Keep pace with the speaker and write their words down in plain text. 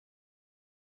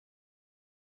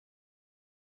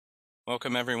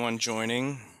Welcome everyone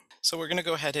joining. So we're going to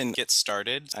go ahead and get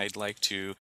started. I'd like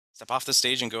to step off the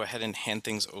stage and go ahead and hand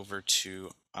things over to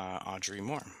Audrey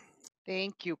Moore.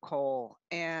 Thank you, Cole,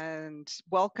 and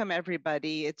welcome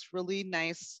everybody. It's really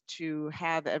nice to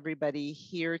have everybody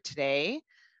here today.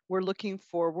 We're looking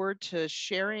forward to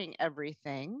sharing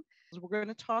everything. We're going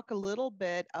to talk a little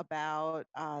bit about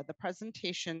the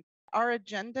presentation. Our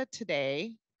agenda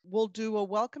today, we'll do a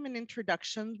welcome and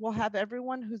introduction. We'll have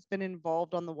everyone who's been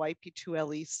involved on the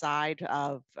YP2LE side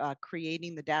of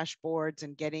creating the dashboards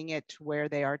and getting it to where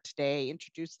they are today,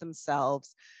 introduce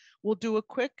themselves. We'll do a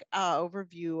quick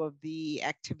overview of the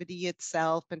activity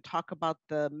itself and talk about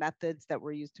the methods that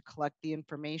were used to collect the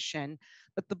information.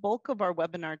 But the bulk of our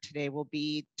webinar today will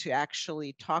be to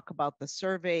actually talk about the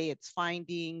survey, its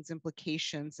findings,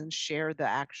 implications, and share the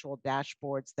actual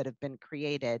dashboards that have been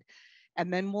created.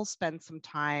 And then we'll spend some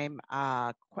time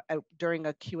during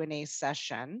a Q&A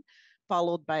session,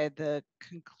 followed by the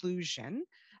conclusion.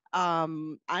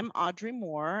 I'm Audrey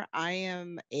Moore. I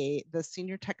am the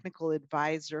Senior Technical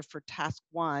Advisor for Task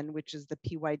 1, which is the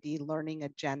PYD Learning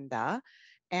Agenda.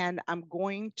 And I'm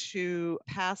going to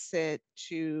pass it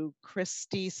to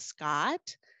Christy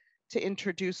Scott to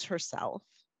introduce herself.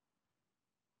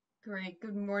 Great.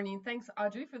 Good morning. Thanks,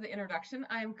 Audrey, for the introduction.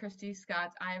 I am Christy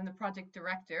Scott. I am the project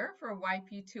director for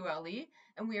YP2LE,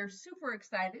 and we are super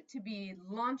excited to be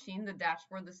launching the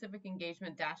dashboard, the Civic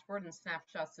Engagement Dashboard and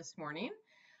Snapshots this morning.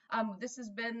 This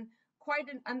has been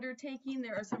quite an undertaking.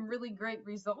 There are some really great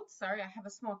results. Sorry, I have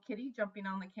a small kitty jumping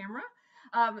on the camera.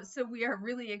 So we are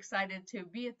really excited to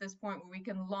be at this point where we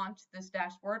can launch this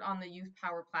dashboard on the Youth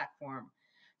Power platform.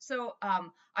 So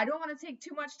I don't want to take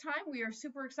too much time. We are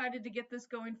super excited to get this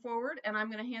going forward, and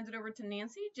I'm going to hand it over to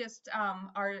Nancy, just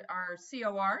our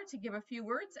COR, to give a few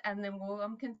words, and then we'll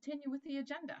continue with the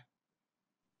agenda.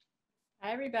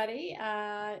 Hi, everybody.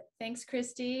 Thanks,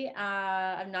 Christy.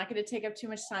 I'm not going to take up too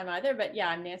much time either, but yeah,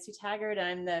 I'm Nancy Taggart.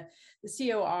 I'm the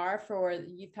COR for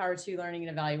Youth Power 2 Learning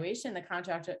and Evaluation, the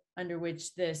contract under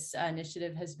which this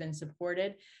initiative has been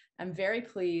supported. I'm very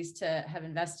pleased to have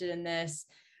invested in this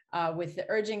with the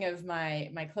urging of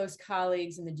my close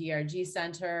colleagues in the DRG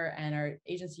Center and our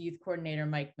agency youth coordinator,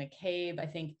 Mike McCabe. I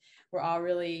think we're all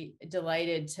really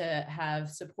delighted to have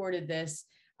supported this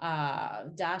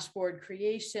dashboard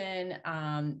creation,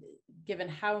 given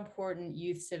how important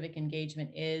youth civic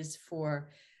engagement is for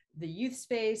the youth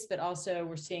space, but also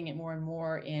we're seeing it more and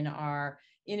more in our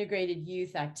integrated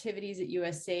youth activities at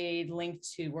USAID linked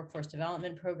to workforce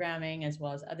development programming, as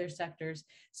well as other sectors.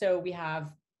 So we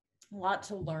have a lot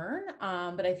to learn,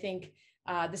 but I think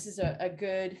this is a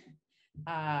good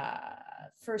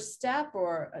first step,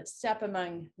 or a step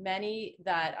among many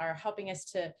that are helping us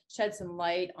to shed some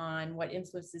light on what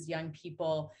influences young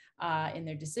people in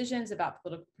their decisions about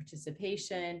political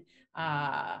participation,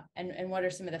 and what are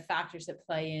some of the factors that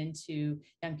play into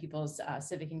young people's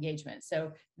civic engagement.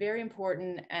 So very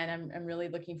important, and I'm really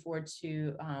looking forward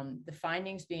to the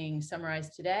findings being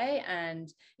summarized today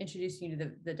and introducing you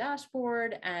to the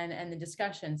dashboard and the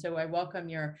discussion. So I welcome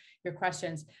your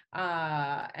questions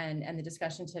and the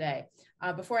discussion today.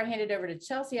 Before I hand it over to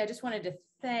Chelsea, I just wanted to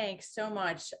thank so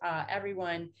much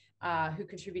everyone who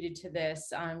contributed to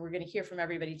this. We're going to hear from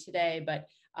everybody today, but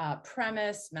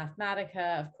Premise,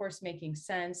 Mathematica, of course, Making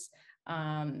Sense,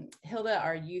 Hilda,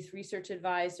 our youth research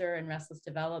advisor and Restless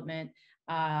Development,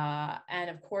 and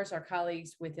of course, our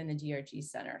colleagues within the DRG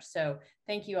Center. So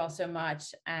thank you all so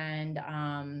much, and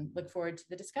look forward to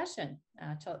the discussion.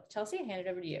 Chelsea, I hand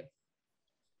it over to you.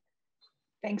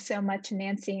 Thanks so much,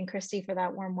 Nancy and Christy, for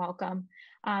that warm welcome,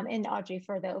 and Audrey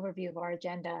for the overview of our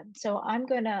agenda. So I'm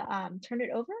going to turn it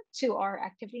over to our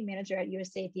activity manager at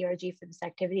USAID DRG for this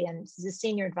activity, and this is a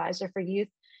senior advisor for youth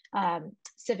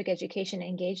civic education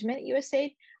engagement at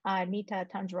USAID, Nita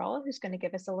Tanjarala, who's going to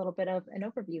give us a little bit of an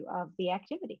overview of the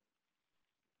activity.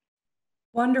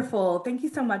 Wonderful. Thank you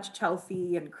so much,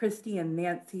 Chelsea and Christy and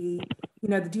Nancy. You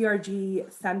know, the DRG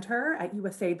Center at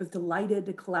USAID was delighted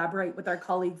to collaborate with our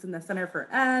colleagues in the Center for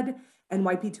Ed and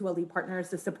YP2LE partners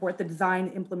to support the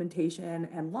design, implementation,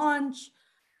 and launch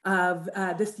of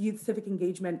this youth civic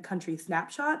engagement country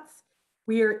snapshots.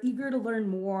 We are eager to learn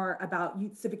more about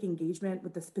youth civic engagement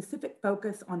with a specific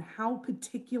focus on how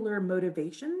particular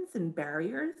motivations and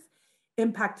barriers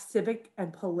impact civic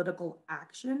and political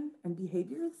action and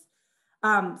behaviors.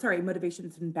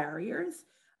 Motivations and barriers.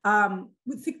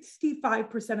 With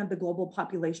 65% of the global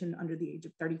population under the age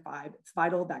of 35, it's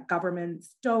vital that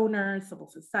governments, donors, civil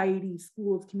society,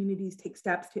 schools, communities take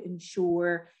steps to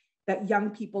ensure that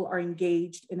young people are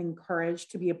engaged and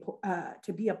encouraged to be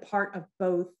a part of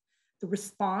both the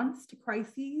response to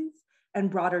crises and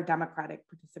broader democratic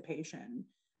participation.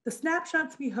 The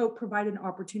snapshots, we hope, provide an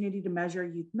opportunity to measure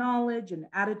youth knowledge and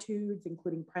attitudes,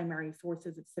 including primary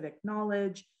sources of civic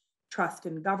knowledge, trust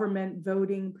in government,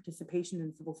 voting, participation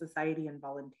in civil society, and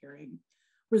volunteering.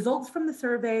 Results from the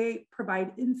survey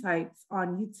provide insights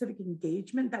on youth civic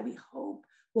engagement that we hope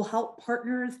will help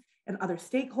partners and other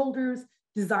stakeholders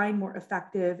design more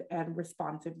effective and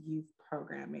responsive youth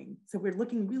programming. So we're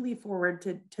looking really forward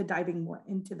to diving more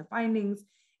into the findings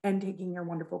and taking your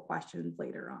wonderful questions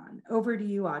later on. Over to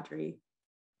you, Audrey.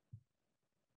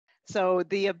 So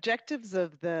the objectives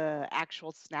of the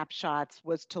actual snapshots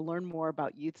was to learn more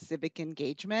about youth civic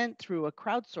engagement through a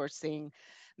crowdsourcing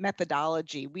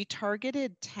methodology. We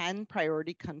targeted 10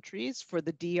 priority countries for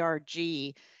the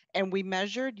DRG, and we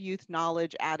measured youth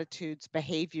knowledge, attitudes,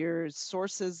 behaviors,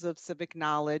 sources of civic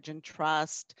knowledge and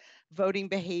trust, voting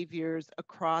behaviors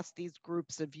across these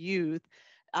groups of youth.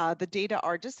 The data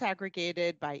are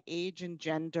disaggregated by age and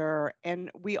gender, and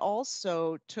we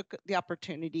also took the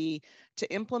opportunity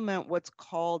to implement what's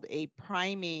called a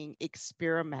priming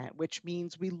experiment, which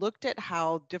means we looked at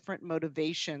how different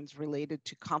motivations related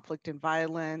to conflict and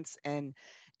violence and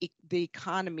the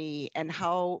economy, and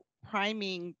how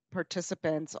priming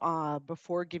participants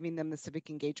before giving them the civic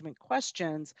engagement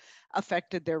questions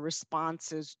affected their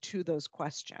responses to those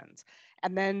questions.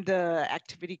 And then the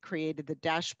activity created the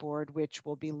dashboard, which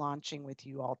we'll be launching with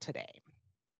you all today.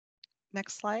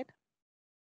 Next slide.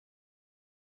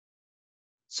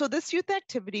 So this youth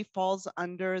activity falls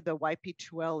under the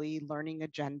YP2LE learning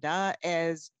agenda.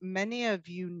 As many of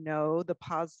you know, the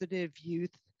positive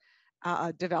youth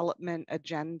development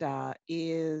agenda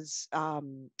is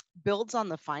builds on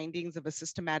the findings of a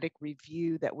systematic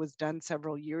review that was done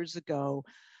several years ago,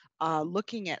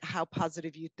 looking at how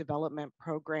positive youth development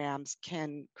programs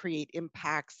can create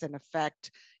impacts and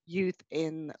affect youth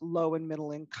in low and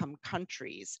middle income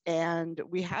countries. And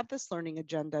we have this learning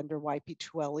agenda under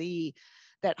YP2LE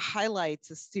that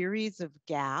highlights a series of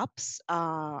gaps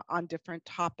on different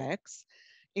topics,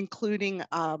 including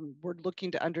we're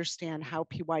looking to understand how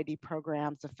PYD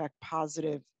programs affect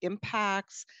positive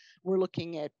impacts. We're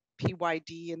looking at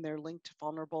PYD and their link to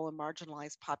vulnerable and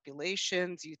marginalized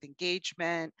populations, youth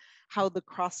engagement, how the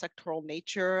cross-sectoral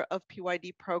nature of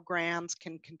PYD programs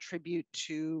can contribute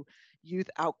to youth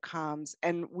outcomes.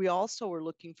 And we also are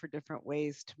looking for different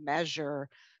ways to measure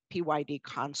PYD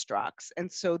constructs.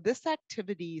 And so this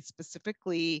activity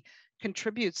specifically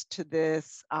contributes to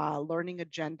this learning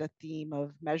agenda theme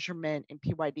of measurement in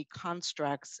PYD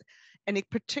constructs. And it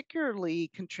particularly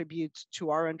contributes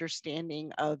to our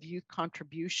understanding of youth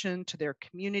contribution to their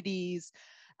communities,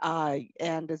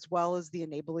 and as well as the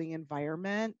enabling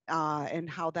environment and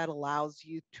how that allows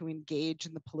youth to engage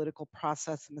in the political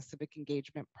process and the civic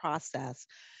engagement process.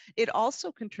 It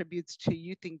also contributes to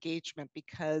youth engagement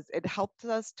because it helps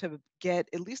us to get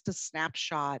at least a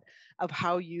snapshot of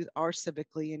how youth are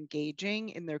civically engaging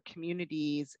in their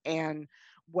communities and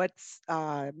what's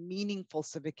meaningful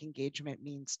civic engagement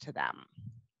means to them.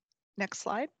 Next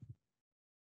slide.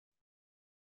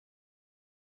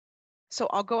 So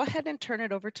I'll go ahead and turn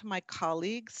it over to my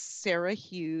colleague, Sarah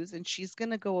Hughes, and she's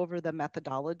going to go over the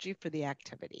methodology for the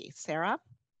activity. Sarah?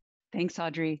 Thanks,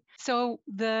 Audrey. So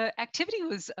the activity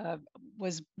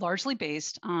was largely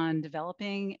based on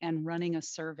developing and running a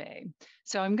survey.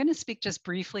 So I'm going to speak just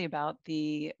briefly about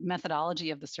the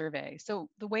methodology of the survey. So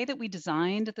the way that we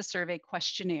designed the survey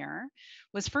questionnaire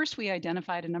was, first we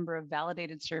identified a number of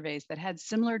validated surveys that had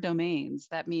similar domains.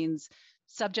 That means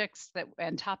subjects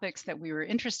and topics that we were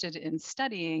interested in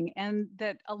studying and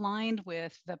that aligned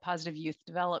with the positive youth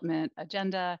development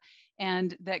agenda,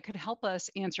 and that could help us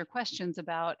answer questions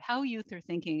about how youth are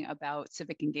thinking about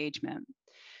civic engagement.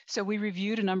 So we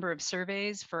reviewed a number of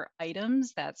surveys for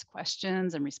items, that's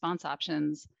questions and response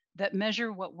options, that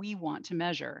measure what we want to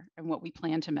measure and what we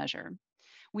plan to measure.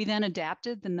 We then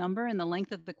adapted the number and the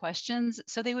length of the questions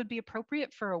so they would be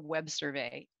appropriate for a web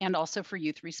survey and also for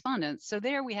youth respondents. So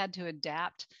there we had to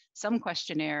adapt some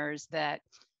questionnaires that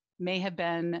may have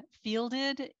been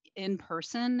fielded in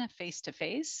person,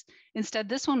 face-to-face. Instead,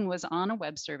 this one was on a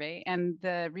web survey, and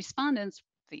the respondents,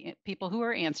 the people who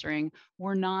are answering,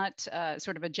 were not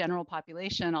sort of a general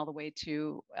population all the way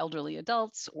to elderly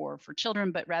adults or for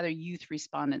children, but rather youth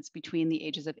respondents between the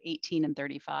ages of 18 and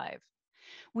 35.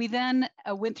 We then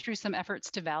went through some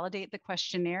efforts to validate the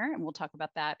questionnaire, and we'll talk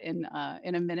about that in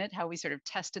a minute, how we sort of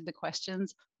tested the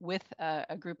questions with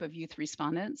a group of youth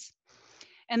respondents.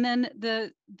 And then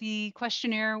the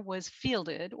questionnaire was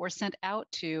fielded or sent out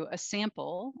to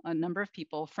a number of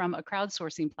people from a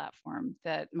crowdsourcing platform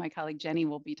that my colleague Jenny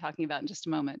will be talking about in just a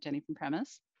moment, Jenny from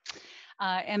Premise.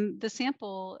 And the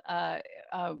sample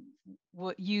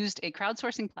used a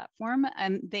crowdsourcing platform,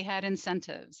 and they had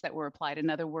incentives that were applied. In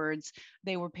other words,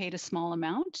 they were paid a small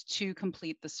amount to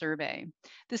complete the survey.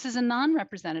 This is a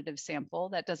non-representative sample.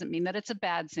 That doesn't mean that it's a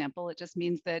bad sample. It just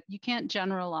means that you can't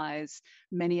generalize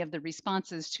many of the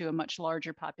responses to a much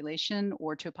larger population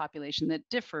or to a population that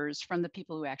differs from the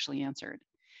people who actually answered.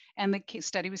 And the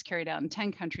study was carried out in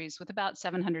 10 countries with about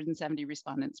 770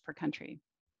 respondents per country.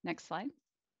 Next slide.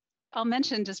 I'll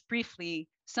mention just briefly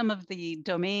some of the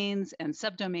domains and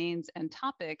subdomains and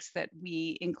topics that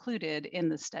we included in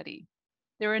the study.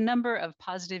 There are a number of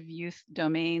positive youth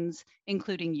domains,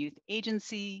 including youth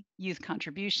agency, youth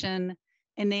contribution,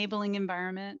 enabling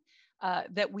environment,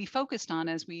 that we focused on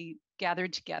as we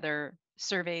gathered together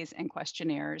surveys and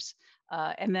questionnaires,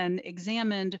 and then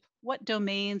examined what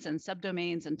domains and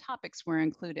subdomains and topics were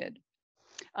included.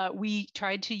 We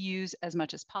tried to use as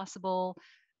much as possible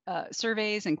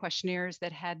surveys and questionnaires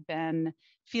that had been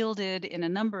fielded in a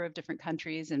number of different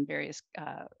countries in various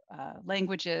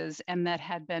languages, and that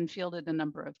had been fielded a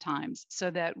number of times, so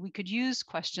that we could use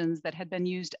questions that had been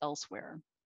used elsewhere.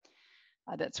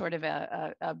 That's sort of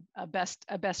a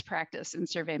best practice in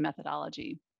survey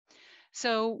methodology.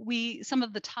 So some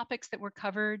of the topics that were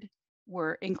covered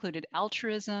included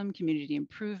altruism, community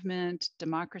improvement,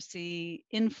 democracy,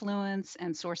 influence,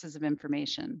 and sources of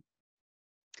information.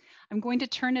 I'm going to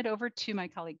turn it over to my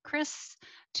colleague Chris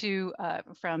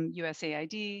from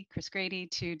USAID, Chris Grady,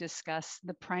 to discuss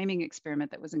the priming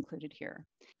experiment that was included here.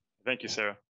 Thank you,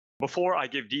 Sarah. Before I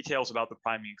give details about the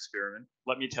priming experiment,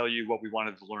 let me tell you what we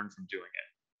wanted to learn from doing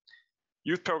it.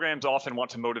 Youth programs often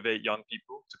want to motivate young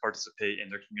people to participate in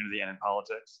their community and in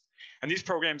politics. And these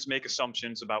programs make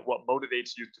assumptions about what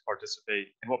motivates youth to participate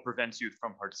and what prevents youth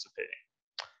from participating.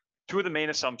 Two of the main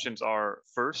assumptions are,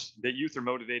 first, that youth are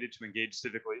motivated to engage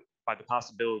civically by the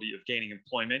possibility of gaining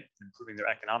employment and improving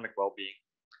their economic well-being.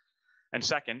 And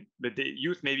second, that the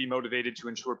youth may be motivated to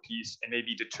ensure peace and may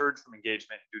be deterred from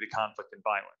engagement due to conflict and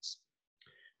violence.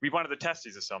 We wanted to test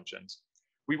these assumptions.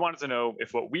 We wanted to know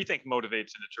if what we think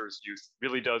motivates and deters youth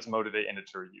really does motivate and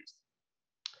deter youth.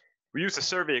 We used a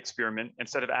survey experiment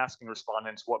instead of asking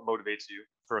respondents what motivates you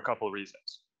for a couple of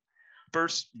reasons.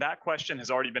 First, that question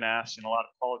has already been asked in a lot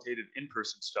of qualitative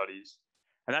in-person studies,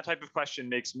 and that type of question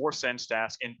makes more sense to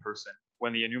ask in person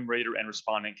when the enumerator and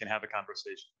respondent can have a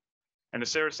conversation. And as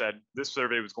Sarah said, this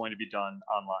survey was going to be done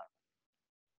online.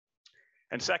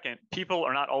 And second, people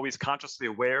are not always consciously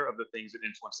aware of the things that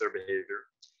influence their behavior.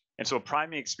 And so a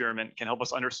priming experiment can help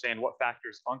us understand what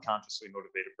factors unconsciously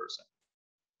motivate a person.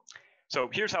 So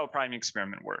here's how a priming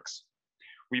experiment works.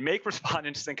 We make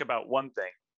respondents think about one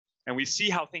thing, and we see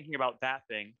how thinking about that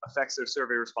thing affects their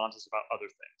survey responses about other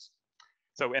things.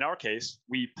 So in our case,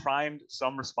 we primed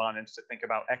some respondents to think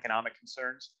about economic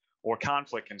concerns or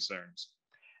conflict concerns.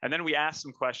 And then we asked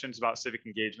some questions about civic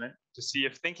engagement to see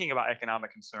if thinking about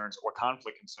economic concerns or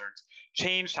conflict concerns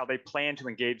changed how they plan to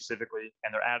engage civically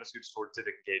and their attitudes toward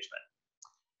civic engagement.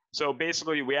 So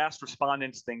basically, we asked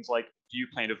respondents things like, do you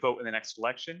plan to vote in the next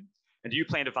election? And do you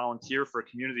plan to volunteer for a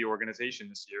community organization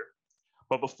this year?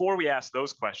 But before we asked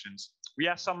those questions, we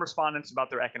asked some respondents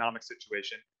about their economic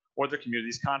situation or their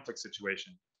community's conflict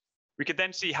situation. We could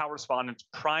then see how respondents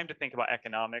primed to think about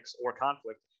economics or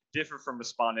conflict differ from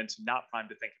respondents not primed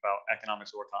to think about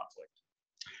economics or conflict.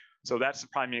 So that's the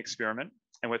priming experiment.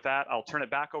 And with that, I'll turn it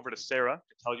back over to Sarah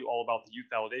to tell you all about the youth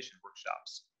validation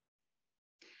workshops.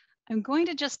 I'm going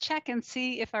to just check and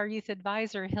see if our youth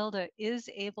advisor, Hilda, is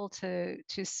able to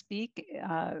speak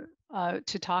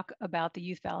to talk about the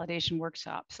youth validation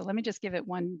workshop. So let me just give it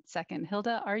 1 second.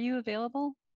 Hilda, are you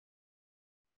available?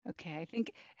 Okay, I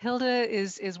think Hilda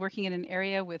is working in an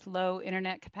area with low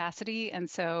internet capacity, and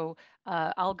so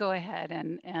I'll go ahead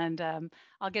and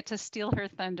I'll get to steal her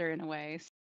thunder in a way.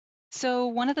 So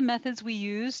one of the methods we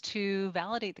use to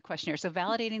validate the questionnaire, so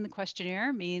validating the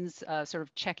questionnaire means sort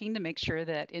of checking to make sure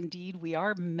that indeed we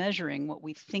are measuring what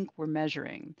we think we're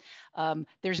measuring.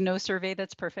 There's no survey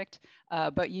that's perfect,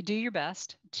 but you do your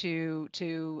best to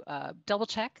double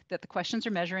check that the questions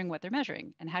are measuring what they're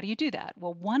measuring. And how do you do that?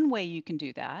 Well, one way you can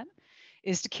do that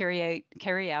is to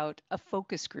carry out a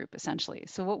focus group, essentially.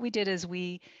 So what we did is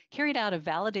we carried out a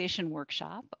validation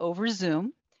workshop over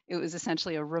Zoom. It was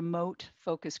essentially a remote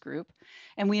focus group,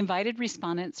 and we invited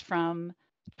respondents from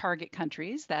target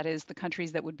countries, that is the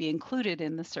countries that would be included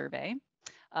in the survey,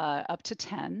 up to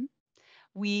 10.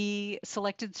 We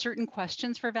selected certain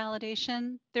questions for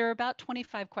validation. There are about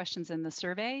 25 questions in the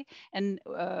survey, and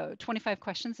 25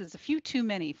 questions is a few too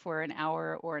many for an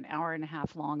hour or an hour and a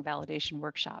half long validation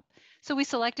workshop. So we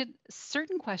selected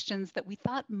certain questions that we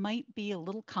thought might be a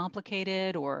little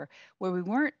complicated or where we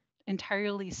weren't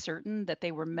entirely certain that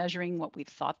they were measuring what we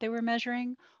thought they were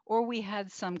measuring, or we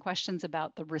had some questions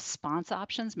about the response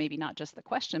options, maybe not just the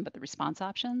question, but the response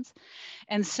options.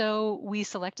 And so we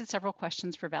selected several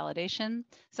questions for validation.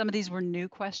 Some of these were new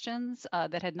questions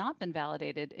that had not been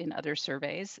validated in other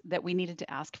surveys that we needed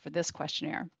to ask for this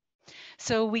questionnaire.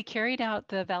 So we carried out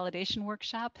the validation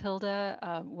workshop.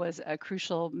 Hilda was a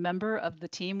crucial member of the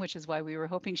team, which is why we were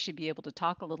hoping she'd be able to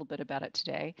talk a little bit about it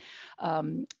today.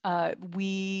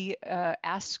 We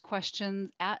asked questions,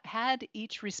 had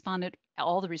each respondent,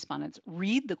 all the respondents,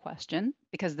 read the question,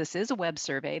 because this is a web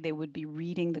survey. They would be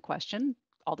reading the question.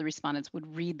 All the respondents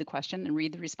would read the question and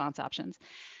read the response options.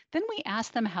 Then we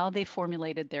asked them how they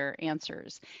formulated their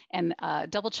answers and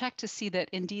double checked to see that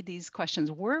indeed these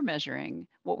questions were measuring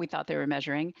what we thought they were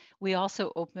measuring. We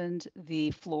also opened the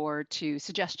floor to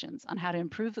suggestions on how to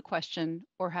improve the question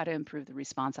or how to improve the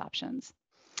response options.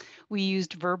 We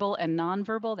used verbal and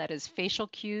nonverbal, that is facial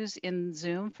cues in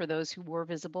Zoom for those who were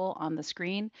visible on the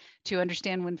screen to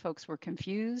understand when folks were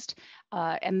confused.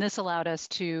 And this allowed us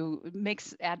to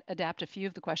adapt a few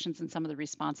of the questions and some of the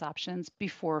response options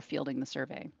before fielding the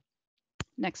survey.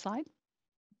 Next slide.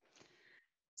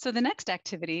 So the next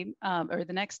activity or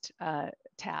the next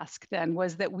task then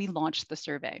was that we launched the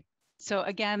survey. So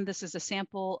again, this is a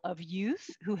sample of youth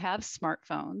who have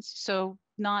smartphones. So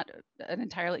not a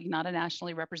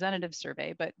nationally representative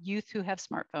survey, but youth who have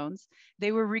smartphones.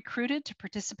 They were recruited to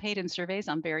participate in surveys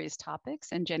on various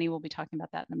topics, and Jenny will be talking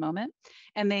about that in a moment.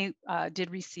 And they did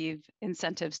receive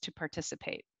incentives to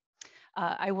participate.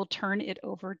 I will turn it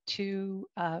over to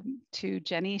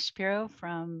Jenny Shapiro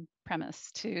from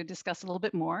Premise to discuss a little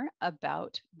bit more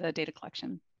about the data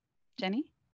collection. Jenny?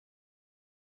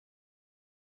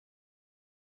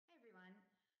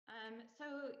 So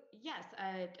yes,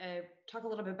 talk a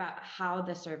little bit about how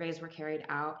the surveys were carried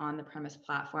out on the Premise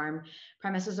platform.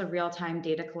 Premise is a real-time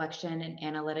data collection and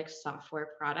analytics software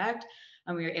product,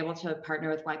 and we were able to partner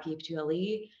with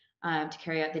YP2LE to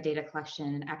carry out the data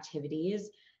collection activities.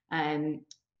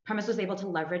 Premise was able to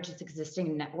leverage its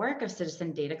existing network of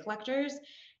citizen data collectors.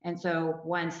 And so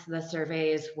once the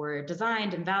surveys were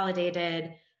designed and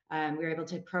validated, we were able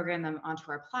to program them onto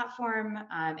our platform,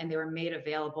 and they were made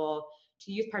available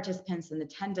to youth participants in the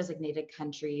 10 designated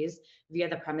countries via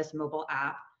the Premise mobile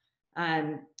app.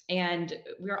 And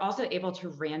we were also able to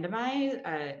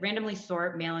randomly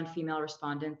sort male and female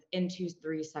respondents into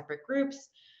 3 separate groups.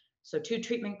 So 2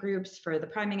 treatment groups for the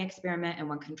priming experiment and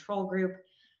 1 control group.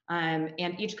 And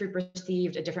each group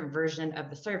received a different version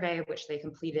of the survey, which they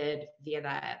completed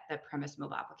via the Premise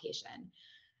mobile application.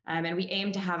 And we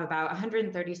aim to have about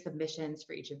 130 submissions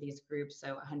for each of these groups.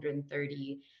 So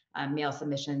 130 male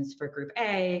submissions for group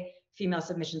A, female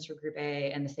submissions for group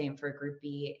A, and the same for group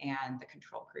B and the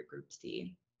control group, group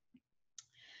C.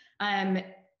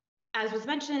 As was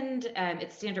mentioned,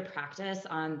 it's standard practice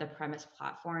on the Premise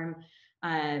platform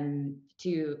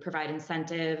to provide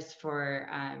incentives for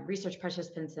research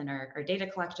participants and our data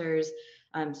collectors.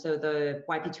 So the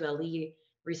YP2LE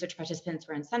research participants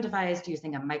were incentivized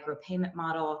using a micropayment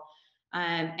model.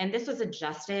 And this was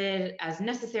adjusted as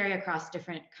necessary across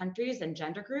different countries and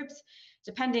gender groups,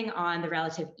 depending on the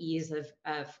relative ease of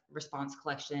response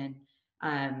collection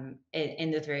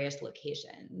in the various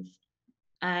locations.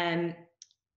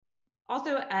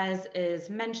 Also, as is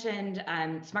mentioned,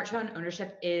 smartphone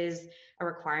ownership is a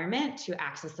requirement to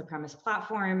access the Premise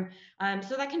platform.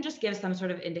 So that can just give some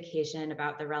sort of indication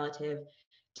about the relative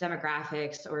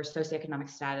demographics or socioeconomic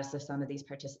status of some of these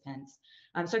participants.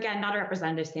 So again, not a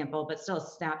representative sample, but still a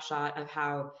snapshot of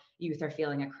how youth are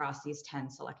feeling across these 10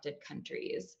 selected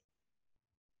countries.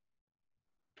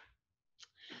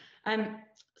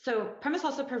 So Premise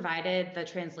also provided the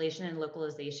translation and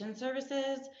localization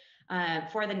services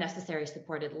for the necessary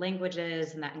supported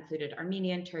languages, and that included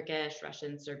Armenian, Turkish,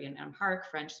 Russian, Serbian, Amharic,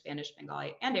 French, Spanish,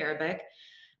 Bengali, and Arabic.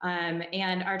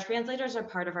 And our translators are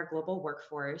part of our global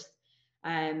workforce.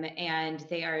 And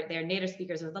they are native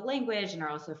speakers of the language and are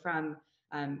also from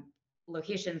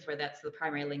locations where that's the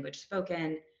primary language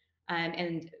spoken.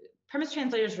 And Premise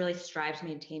translators really strive to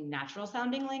maintain natural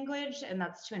sounding language, and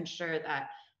that's to ensure that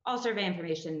all survey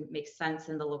information makes sense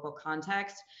in the local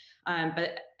context.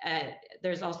 But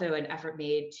there's also an effort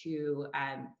made to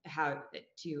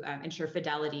ensure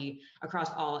fidelity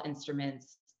across all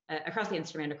instruments, across the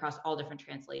instrument, across all different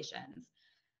translations.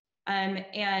 We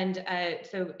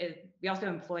also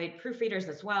employed proofreaders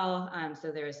as well.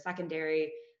 So there's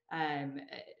secondary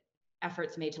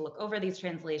efforts made to look over these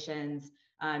translations,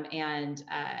 and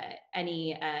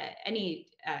any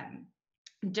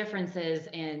differences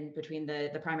between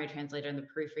the primary translator and the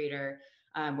proofreader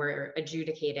were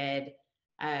adjudicated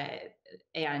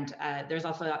And there's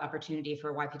also an opportunity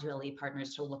for YP2LE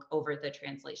partners to look over the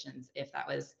translations if that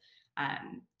was,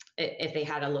 if they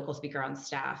had a local speaker on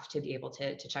staff to be able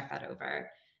to check that over.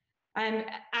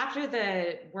 After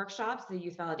the workshops, the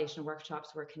youth validation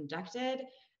workshops were conducted,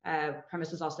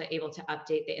 Premise was also able to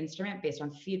update the instrument based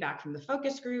on feedback from the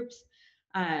focus groups,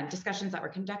 discussions that were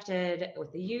conducted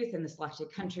with the youth in the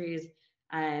selected countries,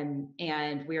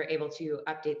 and we were able to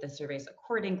update the surveys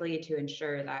accordingly to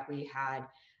ensure that we had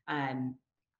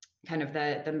kind of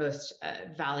the most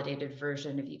validated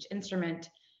version of each instrument.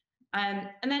 And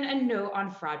then a note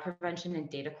on fraud prevention and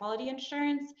data quality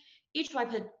assurance. Each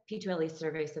YP2LE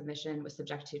survey submission was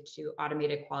subjected to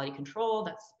automated quality control.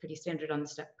 That's pretty standard on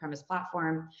the Premise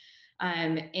platform.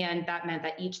 And that meant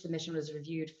that each submission was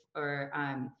reviewed for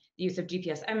the use of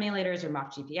GPS emulators or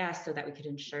mock GPS so that we could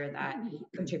ensure that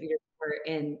contributors were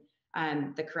in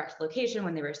the correct location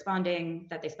when they were responding,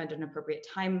 that they spent an appropriate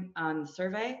time on the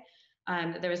survey.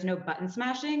 There was no button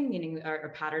smashing, meaning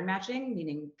or pattern matching,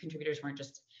 meaning contributors weren't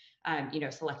just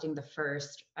selecting the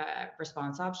first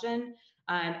response option,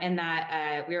 and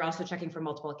that we were also checking for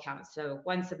multiple accounts. So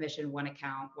one submission, one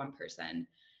account, one person.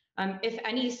 If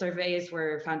any surveys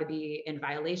were found to be in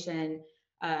violation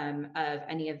of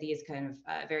any of these kind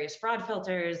of various fraud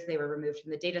filters, they were removed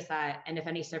from the data set. And if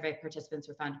any survey participants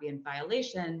were found to be in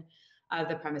violation of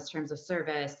the Premise terms of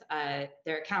service,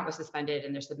 their account was suspended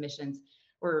and their submissions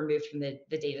were removed from the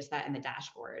data set and the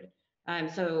dashboard.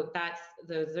 So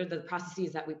those are the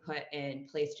processes that we put in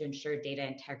place to ensure data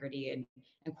integrity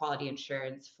and quality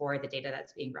assurance for the data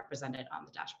that's being represented on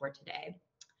the dashboard today.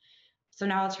 So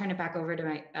now I'll turn it back over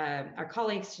to our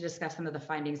colleagues to discuss some of the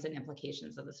findings and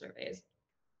implications of the surveys.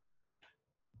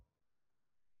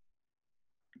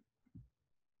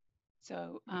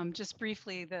 So just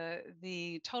briefly,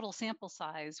 the total sample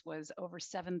size was over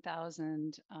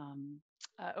 7,000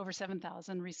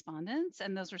 respondents,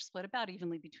 and those were split about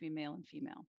evenly between male and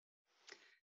female.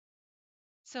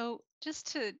 So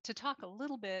just to talk a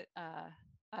little bit,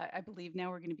 I believe now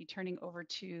we're going to be turning over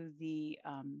to the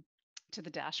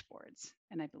dashboards,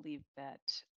 and I believe that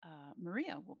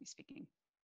Maria will be speaking.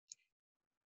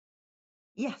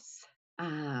 Yes.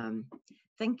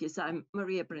 Thank you. So I'm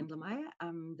Maria Brindelmeyer.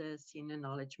 I'm the Senior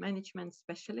Knowledge Management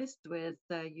Specialist with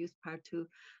Youth Power 2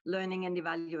 Learning and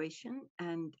Evaluation.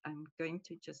 And I'm going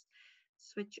to just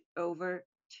switch over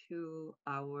to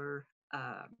our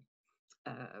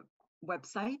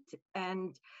website.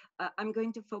 And I'm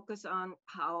going to focus on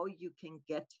how you can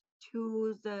get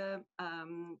to the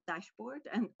dashboard,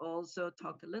 and also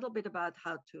talk a little bit about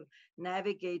how to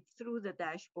navigate through the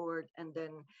dashboard, and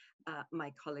then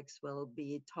my colleagues will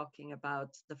be talking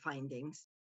about the findings.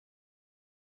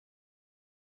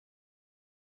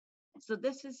 So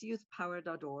this is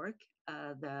youthpower.org,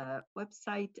 the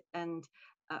website, and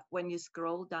when you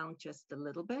scroll down just a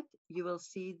little bit, you will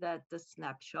see that the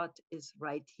snapshot is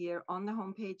right here on the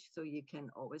homepage, so you can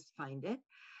always find it.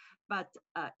 But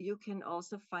you can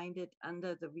also find it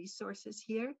under the resources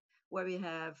here, where we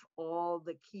have all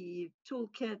the key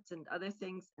toolkits and other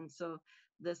things. And so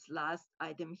this last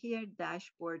item here,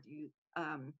 dashboard,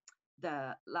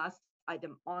 the last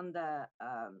item on the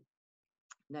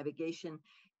navigation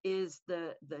is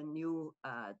the new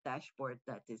dashboard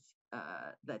that is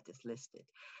listed.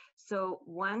 So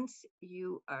once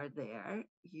you are there,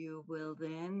 you will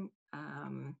then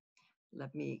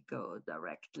let me go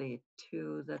directly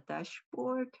to the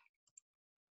dashboard.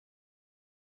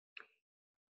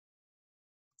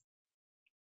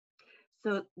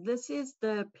 So this is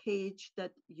the page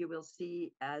that you will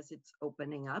see as it's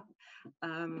opening up.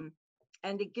 And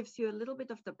it gives you a little bit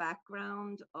of the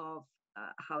background of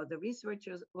how the research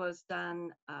was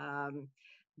done, a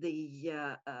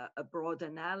broad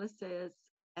analysis,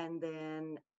 and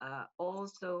then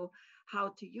also how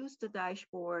to use the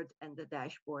dashboard and the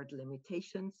dashboard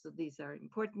limitations. So these are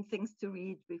important things to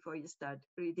read before you start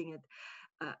reading it,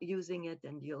 using it,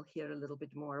 and you'll hear a little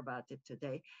bit more about it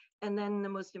today. And then the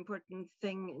most important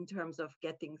thing in terms of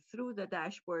getting through the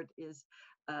dashboard is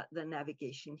the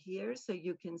navigation here. So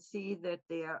you can see that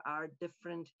there are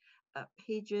different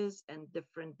pages and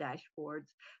different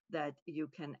dashboards that you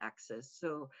can access.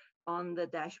 So on the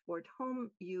dashboard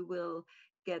home, you will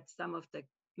get some of the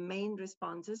main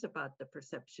responses about the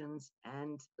perceptions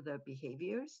and the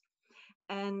behaviors.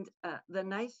 And the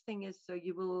nice thing is, so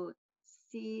you will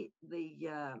see the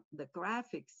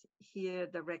graphics here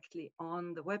directly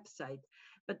on the website,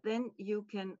 but then you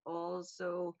can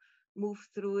also move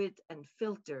through it and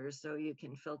filter. So you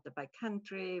can filter by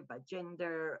country, by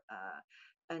gender,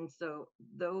 and so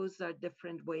those are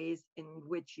different ways in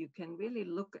which you can really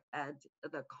look at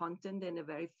the content in a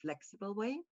very flexible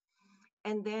way.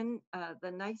 And then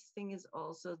the nice thing is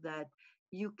also that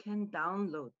you can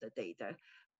download the data.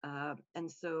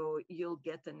 And so you'll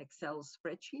get an Excel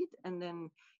spreadsheet, and then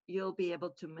you'll be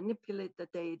able to manipulate the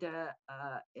data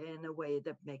in a way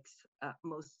that makes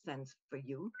most sense for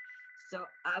you. So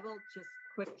I will just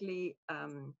quickly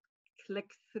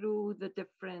click through the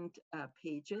different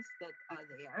pages that are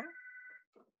there.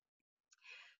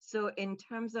 So in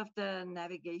terms of the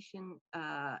navigation,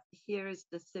 here's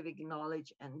the civic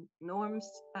knowledge and norms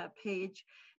page.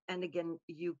 And again,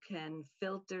 you can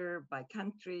filter by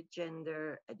country,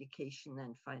 gender, education,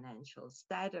 and financial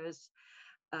status.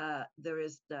 There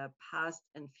is the past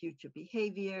and future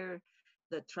behavior,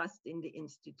 the trust in the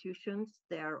institutions.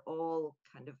 They're all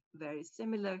kind of very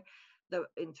similar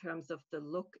in terms of the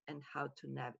look and how to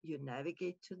you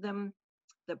navigate to them,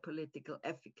 the political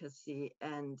efficacy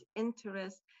and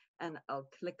interest. And I'll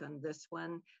click on this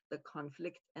one, the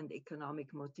conflict and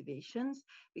economic motivations,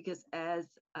 because as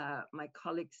my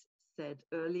colleagues said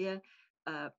earlier,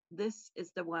 this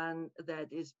is the one that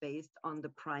is based on the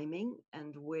priming,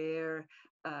 and where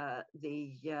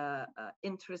the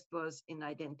interest was in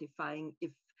identifying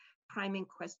if priming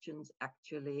questions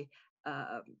actually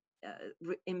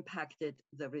impacted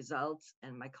the results,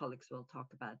 and my colleagues will talk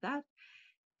about that.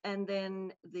 And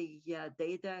then the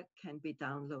data can be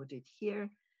downloaded here.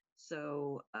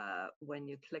 So when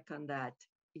you click on that,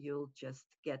 you'll just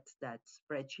get that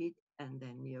spreadsheet, and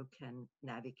then you can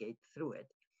navigate through it.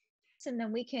 And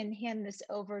then we can hand this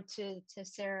over to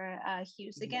Sarah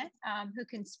Hughes again, who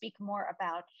can speak more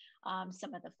about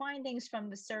some of the findings from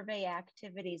the survey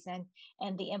activities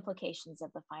and the implications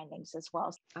of the findings as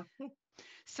well. Okay.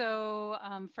 So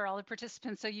for all the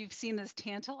participants, so you've seen this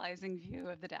tantalizing view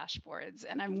of the dashboards,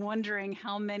 and I'm wondering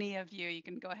how many of you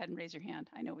can go ahead and raise your hand.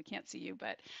 I know we can't see you,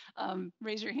 but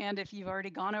raise your hand if you've already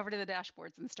gone over to the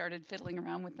dashboards and started fiddling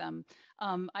around with them.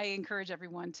 I encourage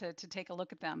everyone to take a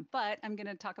look at them, but I'm going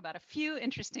to talk about a few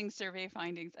interesting survey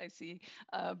findings. I see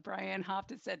Brian Hoft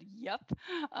has said, yep,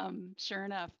 sure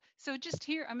enough. So just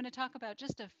here, I'm going to talk about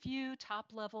just a few top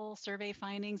level survey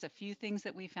findings, a few things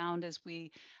that we found as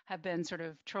we have been sort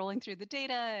of trolling through the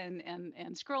data and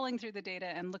scrolling through the data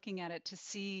and looking at it to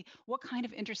see what kind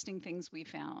of interesting things we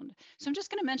found. So I'm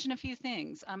just going to mention a few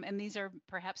things, and these are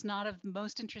perhaps not of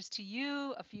most interest to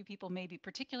you. A few people may be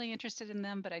particularly interested in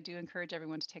them, but I do encourage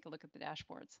everyone to take a look at the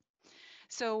dashboards.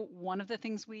 So one of the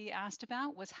things we asked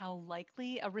about was how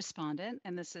likely a respondent,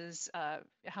 and this is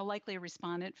how likely a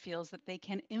respondent feels that they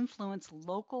can influence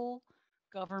local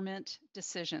government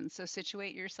decisions. So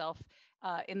situate yourself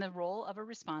in the role of a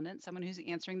respondent, someone who's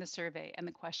answering the survey. And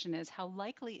the question is, how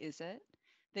likely is it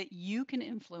that you can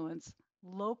influence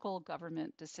local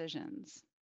government decisions?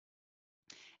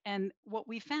 And what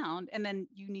we found, and then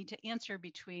you need to answer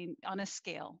between on a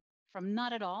scale from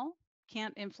not at all,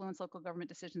 can't influence local government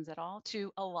decisions at all,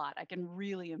 to a lot. I can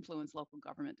really influence local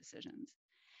government decisions.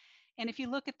 And if you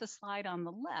look at the slide on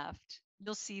the left,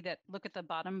 you'll see that, look at the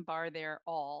bottom bar there,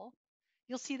 all.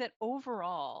 You'll see that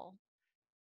overall,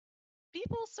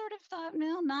 people sort of thought,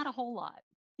 no, not a whole lot.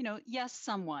 You know, yes,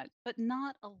 somewhat, but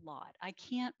not a lot. I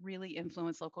can't really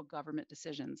influence local government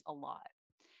decisions a lot.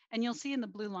 And you'll see in the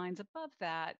blue lines above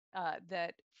that,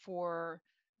 that for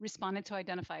respondents who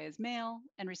identify as male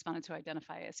and respondents who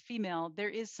identify as female, there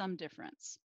is some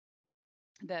difference.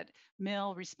 That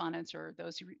male respondents, or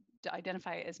those who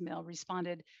identify as male,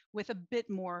 responded with a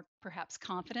bit more perhaps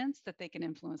confidence that they can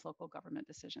influence local government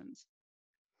decisions.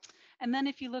 And then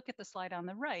if you look at the slide on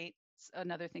the right,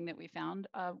 another thing that we found,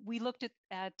 we looked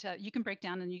at you can break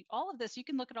down, and all of this, you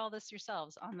can look at all this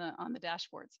yourselves on the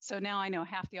dashboards. So now I know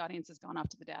half the audience has gone off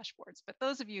to the dashboards, but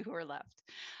those of you who are left,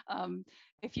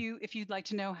 if you'd like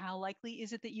to know how likely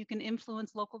is it that you can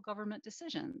influence local government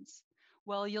decisions,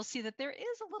 well, you'll see that there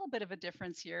is a little bit of a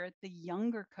difference here at the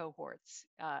younger cohorts.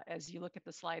 As you look at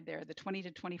the slide there, the 20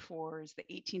 to 24s, the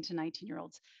 18 to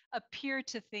 19-year-olds appear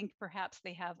to think perhaps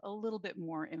they have a little bit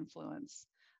more influence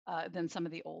than some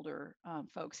of the older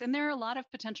folks. And there are a lot of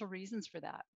potential reasons for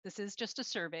that. This is just a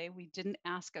survey. We didn't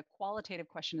ask a qualitative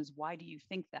question as why do you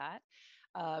think that?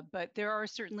 But there are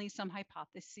certainly some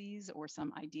hypotheses or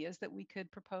some ideas that we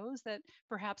could propose that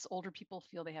perhaps older people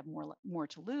feel they have more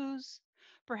to lose.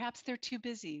 Perhaps they're too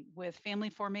busy with family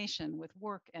formation, with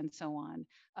work, and so on,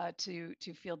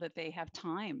 to feel that they have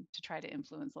time to try to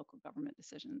influence local government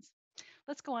decisions.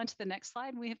 Let's go on to the next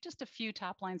slide. We have just a few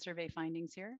top line survey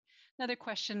findings here. Another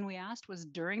question we asked was,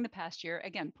 during the past year,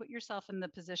 again, put yourself in the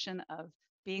position of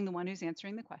being the one who's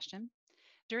answering the question.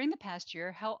 During the past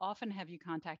year, how often have you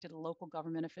contacted a local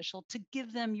government official to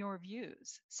give them your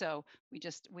views? So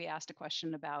we asked a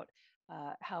question about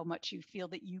how much you feel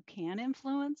that you can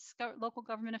influence local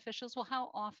government officials. Well, how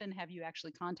often have you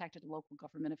actually contacted a local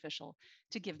government official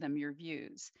to give them your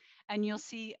views? And you'll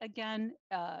see, again,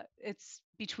 it's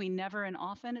between never and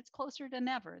often. It's closer to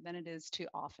never than it is to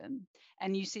often.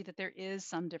 And you see that there is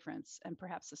some difference, and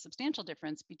perhaps a substantial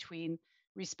difference, between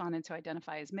respondents who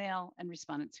identify as male and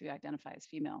respondents who identify as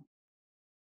female.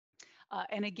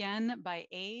 And again, by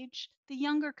age, the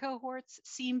younger cohorts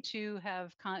seem to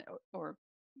have or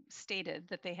stated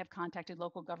that they have contacted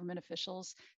local government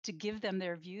officials to give them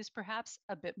their views perhaps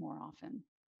a bit more often.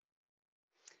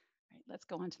 All right, let's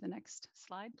go on to the next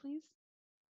slide, please.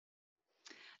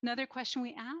 Another question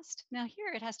we asked, now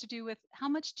here it has to do with how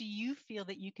much do you feel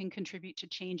that you can contribute to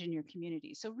change in your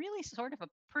community? So really sort of a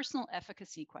personal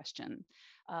efficacy question,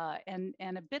 and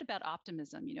a bit about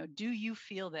optimism. You know, do you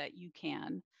feel that you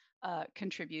can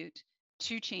contribute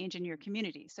to change in your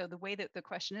community? So the way that the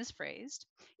question is phrased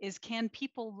is, can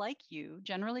people like you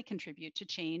generally contribute to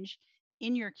change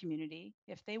in your community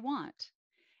if they want?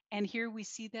 And here we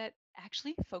see that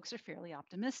actually folks are fairly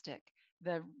optimistic.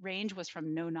 The range was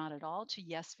from no, not at all, to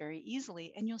yes, very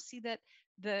easily. And you'll see that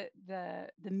the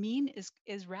mean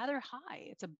is rather high.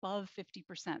 It's above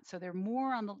 50%. So they're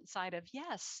more on the side of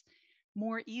yes,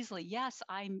 more easily. Yes,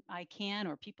 I can,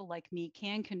 or people like me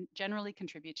can generally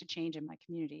contribute to change in my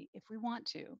community if we want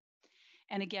to.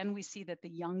 And again, we see that the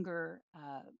younger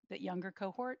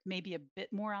cohort may be a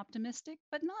bit more optimistic,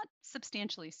 but not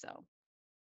substantially so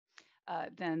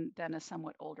than a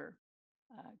somewhat older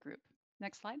group.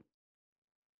 Next slide.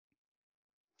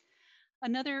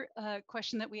 Another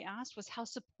question that we asked was, how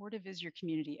supportive is your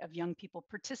community of young people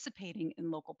participating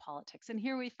in local politics? And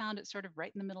here we found it sort of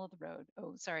right in the middle of the road.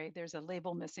 Oh, sorry, there's a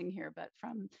label missing here, but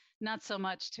from not so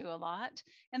much to a lot.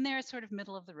 And there, sort of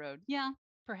middle of the road. Yeah,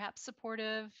 perhaps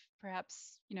supportive,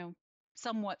 perhaps, you know,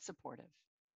 somewhat supportive.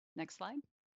 Next slide.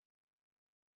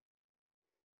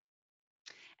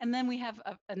 And then we have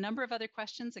a number of other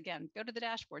questions. Again, go to the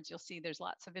dashboards. You'll see there's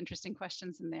lots of interesting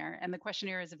questions in there, and the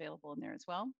questionnaire is available in there as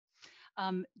well.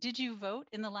 Did you vote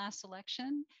in the last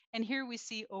election? And here we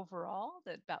see overall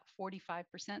that about 45%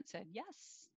 said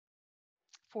yes,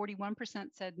 41%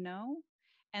 said no,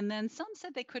 and then some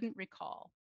said they couldn't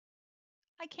recall.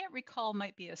 I can't recall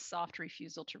might be a soft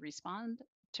refusal to respond,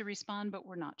 but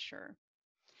we're not sure.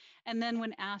 And then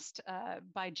when asked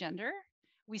by gender,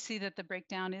 we see that the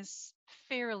breakdown is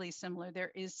fairly similar.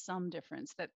 There is some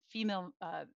difference that female,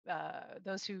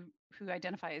 those who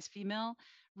identify as female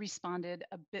responded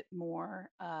a bit more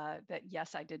that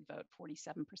yes, I did vote,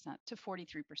 47% to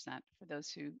 43% for those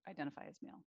who identify as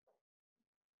male.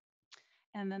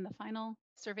 And then the final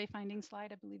survey finding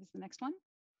slide, I believe, is the next one.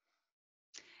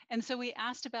 And so we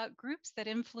asked about groups that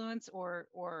influence or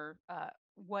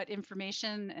what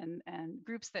information and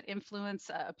groups that influence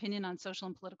opinion on social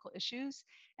and political issues,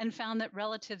 and found that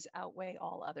relatives outweigh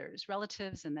all others.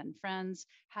 Relatives and then friends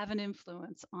have an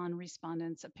influence on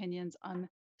respondents' opinions on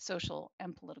social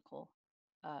and political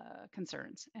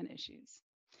concerns and issues.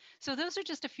 So those are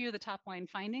just a few of the top line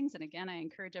findings. And again, I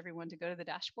encourage everyone to go to the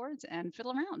dashboards and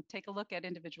fiddle around. Take a look at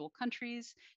individual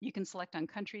countries. You can select on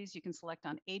countries. You can select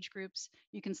on age groups.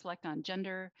 You can select on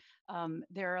gender.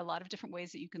 There are a lot of different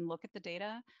ways that you can look at the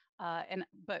data.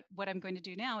 But what I'm going to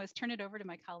do now is turn it over to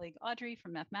my colleague, Audrey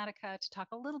from Mathematica, to talk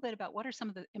a little bit about what are some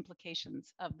of the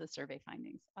implications of the survey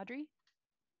findings. Audrey?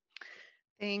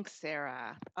 Thanks,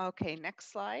 Sarah. Okay,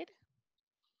 next slide.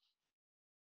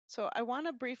 So I want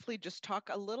to briefly just talk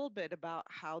a little bit about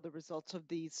how the results of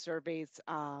these surveys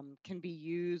can be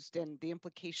used and the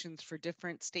implications for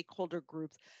different stakeholder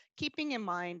groups, keeping in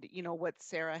mind, you know, what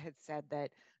Sarah had said,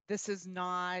 that this is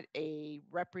not a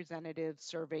representative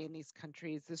survey in these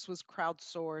countries. This was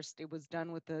crowdsourced. It was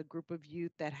done with a group of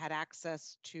youth that had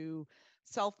access to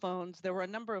cell phones. There were a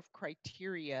number of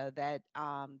criteria that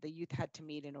the youth had to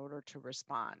meet in order to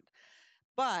respond.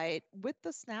 But with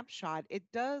the snapshot, it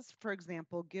does, for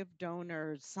example, give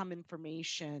donors some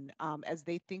information as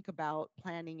they think about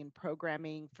planning and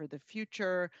programming for the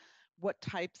future, what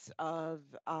types of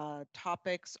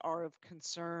topics are of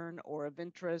concern or of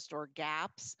interest or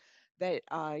gaps that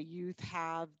youth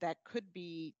have that could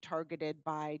be targeted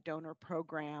by donor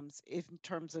programs in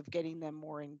terms of getting them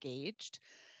more engaged.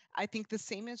 I think the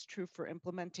same is true for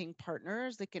implementing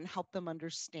partners that can help them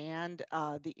understand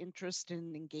the interest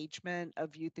and engagement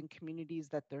of youth and communities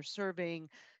that they're serving,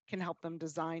 can help them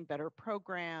design better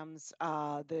programs.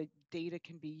 The data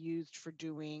can be used for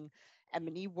doing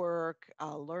M&E work,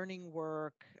 learning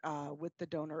work with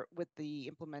the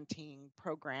implementing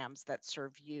programs that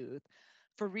serve youth.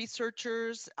 For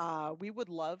researchers, we would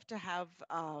love to have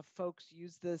folks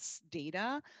use this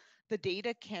data. The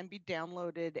data can be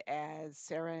downloaded, as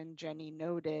Sarah and Jenny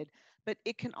noted, but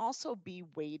it can also be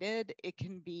weighted. It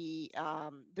can be,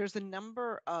 there's a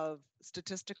number of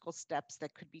statistical steps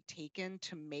that could be taken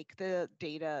to make the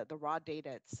data, the raw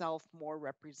data itself, more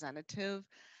representative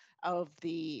of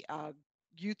the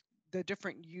youth, the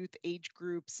different youth age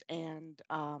groups and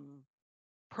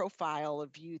profile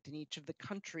of youth in each of the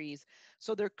countries.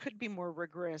 So there could be more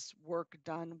rigorous work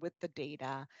done with the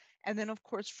data. And then, of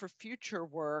course, for future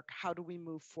work, how do we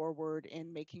move forward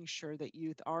in making sure that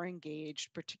youth are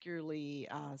engaged, particularly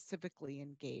civically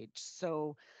engaged?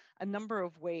 So a number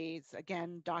of ways,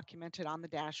 again, documented on the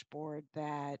dashboard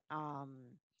that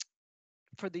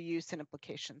for the use and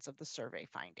implications of the survey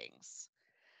findings.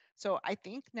 So I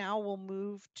think now we'll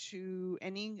move to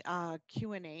any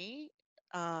Q&A.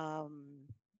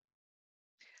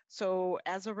 So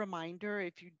as a reminder,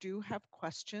 if you do have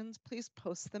questions, please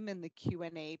post them in the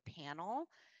Q&A panel,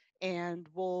 and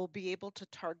we'll be able to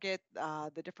target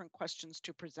the different questions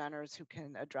to presenters who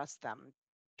can address them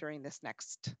during this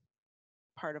next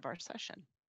part of our session.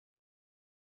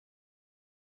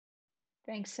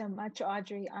 Thanks so much,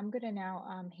 Audrey. I'm going to now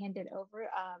hand it over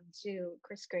to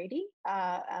Chris Grady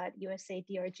at USA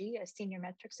DRG, a Senior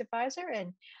Metrics Advisor.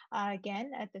 And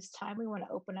again, at this time, we want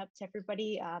to open up to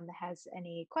everybody that has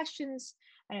any questions.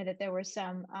 I know that there were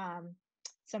some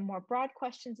more broad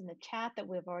questions in the chat that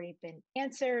we've already been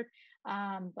answered.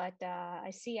 But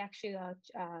I see actually a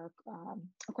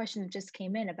question that just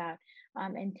came in about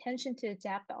intention to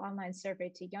adapt the online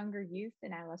survey to younger youth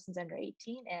and adolescents under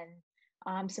 18, and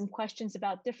some questions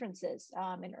about differences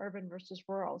in urban versus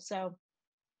rural. So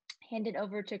hand it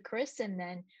over to Chris, and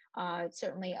then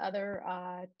certainly other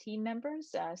team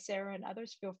members, Sarah and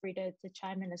others, feel free to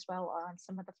chime in as well on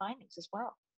some of the findings as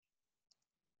well.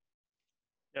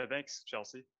 Yeah, thanks,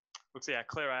 Chelsea. Let's see,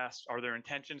 Claire asked, are there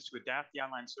intentions to adapt the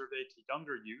online survey to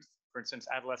younger youth, for instance,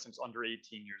 adolescents under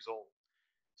 18 years old?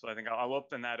 So I think I'll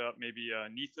open that up. Maybe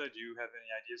Neetha, do you have any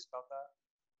ideas about that?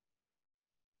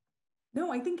 No,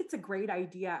 I think it's a great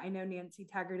idea. I know Nancy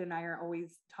Taggart and I are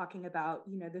always talking about,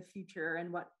 the future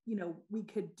and what, we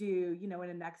could do, in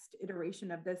a next iteration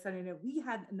of this. And I know we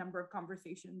had a number of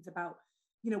conversations about,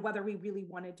 whether we really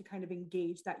wanted to kind of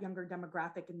engage that younger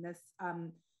demographic in this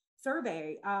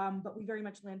survey, but we very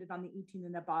much landed on the 18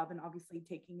 and above, and obviously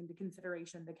taking into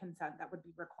consideration the consent that would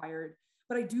be required.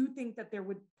 But I do think that there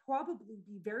would probably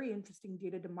be very interesting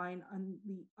data to mine on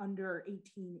the under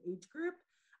 18 age group.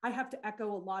 I have to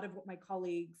echo a lot of what my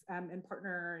colleagues and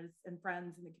partners and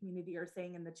friends in the community are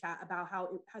saying in the chat about how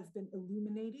it has been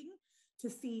illuminating to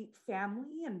see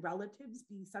family and relatives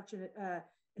be such an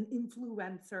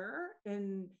influencer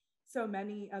in so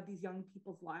many of these young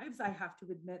people's lives. I have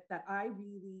to admit that I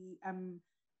really am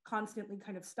constantly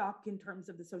kind of stuck in terms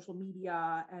of the social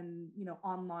media and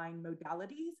online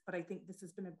modalities, but I think this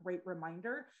has been a great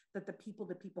reminder that the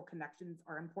people-to-people connections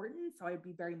are important. So I'd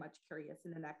be very much curious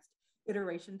in the next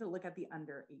iteration to look at the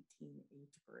under 18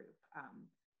 age group.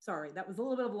 Sorry, that was a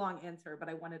little bit of a long answer, but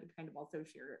I wanted to kind of also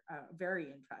share a very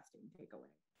interesting takeaway.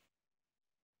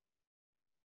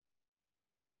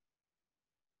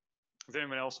 Does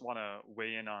anyone else want to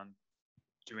weigh in on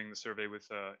doing the survey with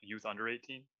youth under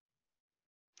 18?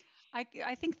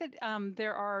 I think that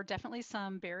there are definitely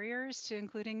some barriers to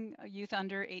including youth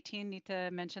under 18. Need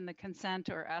to mention the consent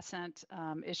or assent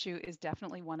issue is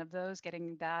definitely one of those,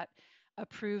 getting that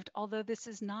approved. Although this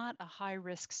is not a high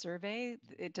risk survey,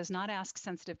 it does not ask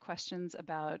sensitive questions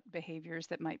about behaviors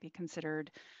that might be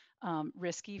considered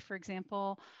risky, for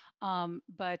example.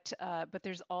 But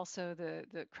there's also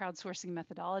the crowdsourcing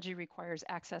methodology requires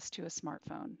access to a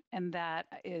smartphone, and that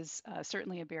is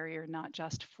certainly a barrier not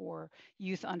just for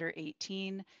youth under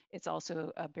 18. It's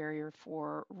also a barrier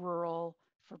for rural,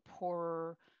 for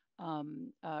poorer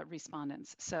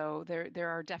respondents. So there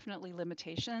are definitely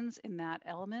limitations in that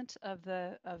element of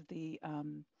the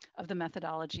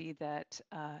methodology that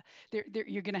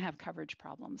you're going to have coverage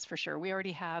problems for sure. We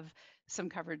already have some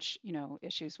coverage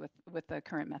issues with the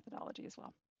current methodology as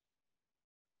well.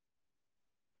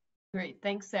 Great,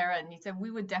 thanks, Sarah and Nita.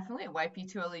 We would definitely at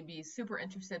YP2LE be super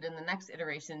interested in the next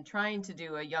iteration, trying to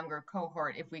do a younger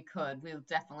cohort if we could. We'll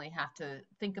definitely have to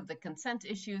think of the consent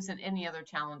issues and any other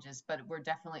challenges, but we're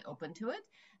definitely open to it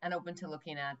and open to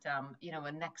looking at,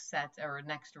 a next set or a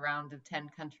next round of 10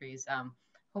 countries,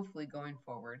 hopefully going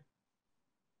forward.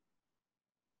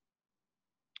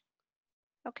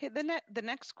 Okay, the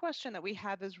next question that we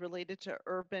have is related to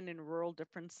urban and rural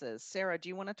differences. Sarah, do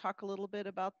you want to talk a little bit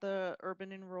about the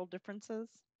urban and rural differences?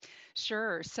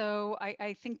 Sure. So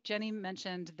I think Jenny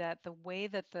mentioned that the way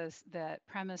that that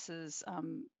Premise's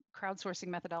crowdsourcing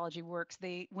methodology works,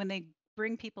 when they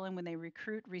bring people in, when they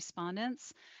recruit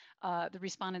respondents, the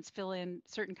respondents fill in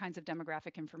certain kinds of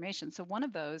demographic information. So one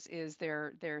of those is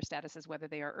their status as whether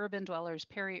they are urban dwellers,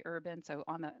 peri-urban, so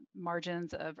on the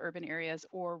margins of urban areas,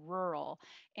 or rural.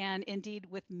 And indeed,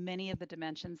 with many of the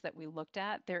dimensions that we looked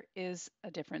at, there is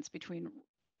a difference between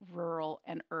rural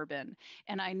and urban.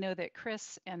 And I know that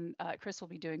Chris will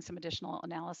be doing some additional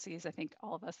analyses. I think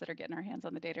all of us that are getting our hands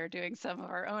on the data are doing some of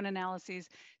our own analyses,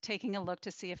 taking a look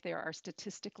to see if there are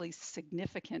statistically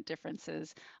significant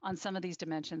differences on some of these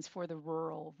dimensions for the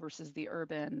rural versus the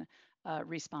urban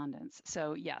respondents.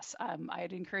 So yes,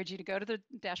 I'd encourage you to go to the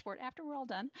dashboard after we're all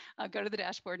done. Go to the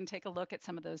dashboard and take a look at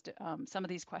some of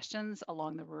these questions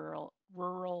along the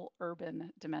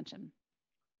rural-urban dimension.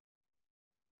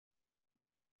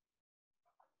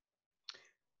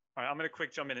 All right, I'm going to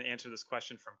quick jump in and answer this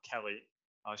question from Kelly.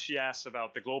 She asked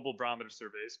about the global barometer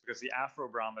surveys because the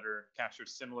Afrobarometer captured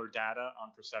similar data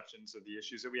on perceptions of the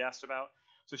issues that we asked about.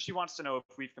 So she wants to know if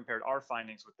we've compared our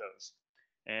findings with those.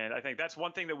 And I think that's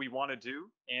one thing that we want to do.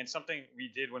 And something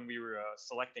we did when we were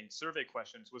selecting survey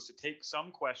questions was to take some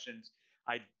questions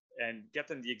and get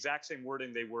them the exact same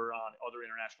wording they were on other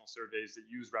international surveys that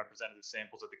use representative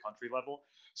samples at the country level.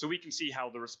 So we can see how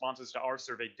the responses to our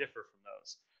survey differ from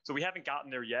those. So we haven't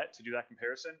gotten there yet to do that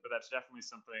comparison, but that's definitely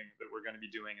something that we're going to be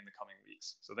doing in the coming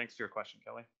weeks. So thanks for your question,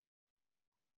 Kelly.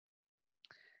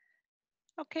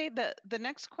 Okay, the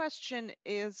next question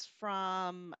is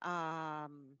from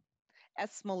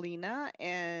S. Molina,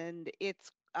 and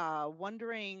it's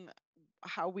wondering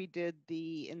how we did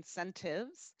the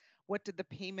incentives. What did the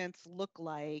payments look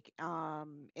like?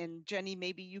 And Jenny,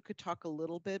 maybe you could talk a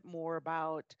little bit more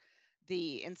about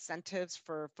the incentives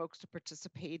for folks to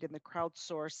participate in the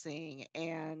crowdsourcing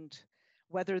and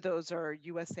whether those are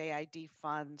USAID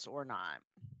funds or not.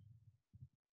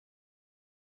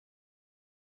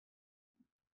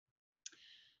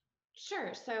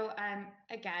 Sure. So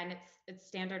again, it's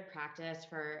standard practice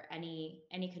for any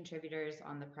contributors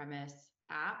on the Premise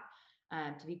app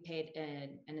to be paid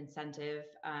an incentive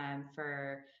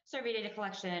for survey data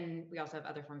collection. We also have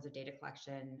other forms of data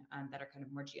collection that are kind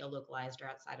of more geolocalized or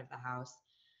outside of the house.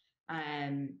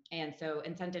 And so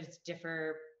incentives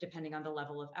differ depending on the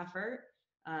level of effort.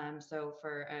 So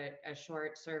for a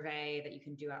short survey that you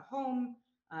can do at home,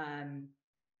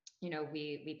 you know,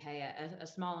 we pay a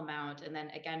small amount. And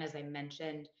then again, as I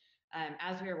mentioned,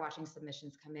 as we were watching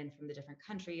submissions come in from the different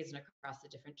countries and across the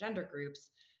different gender groups,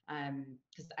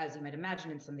 because as you might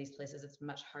imagine, in some of these places, it's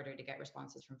much harder to get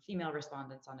responses from female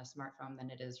respondents on a smartphone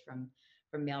than it is from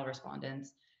male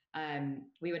respondents.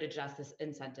 We would adjust this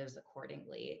incentives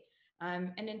accordingly.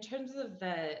 And in terms of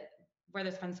where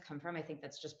those funds come from, I think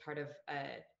that's just part of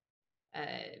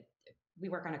we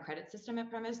work on a credit system at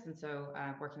Premise, and so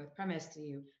working with Premise,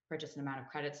 you purchase an amount of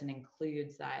credits and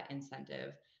includes that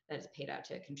incentive that is paid out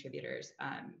to contributors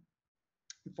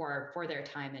for their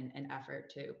time and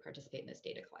effort to participate in this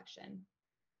data collection.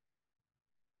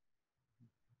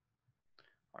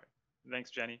 All right,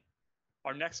 thanks, Jenny.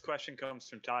 Our next question comes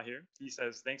from Tahir. He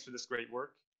says, thanks for this great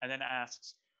work, and then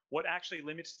asks, what actually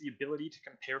limits the ability to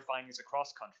compare findings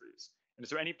across countries? And is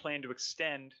there any plan to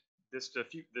extend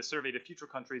the survey to future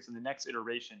countries in the next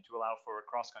iteration to allow for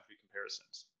cross-country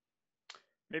comparisons?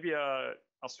 Maybe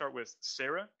I'll start with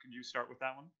Sarah. Could you start with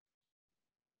that one?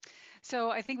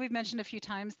 So I think we've mentioned a few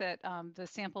times that the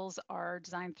samples are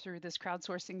designed through this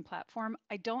crowdsourcing platform.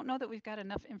 I don't know that we've got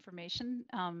enough information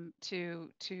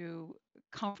to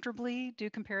comfortably do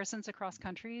comparisons across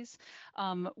countries.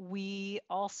 We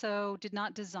also did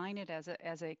not design it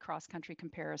as a cross-country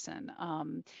comparison.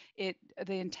 The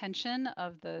intention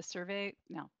of the survey,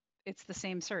 now it's the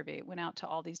same survey. It went out to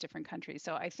all these different countries.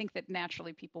 So I think that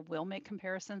naturally people will make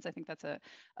comparisons. I think that's a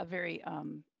very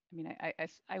I mean,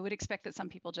 I would expect that some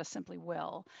people just simply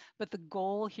will, but the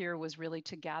goal here was really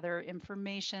to gather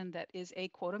information that is a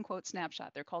quote unquote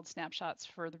snapshot. They're called snapshots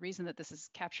for the reason that this is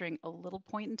capturing a little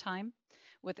point in time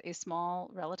with a small,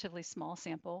 relatively small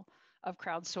sample of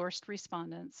crowdsourced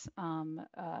respondents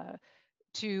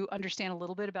to understand a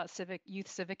little bit about youth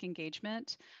civic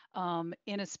engagement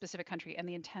in a specific country. And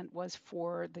the intent was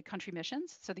for the country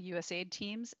missions, so the USAID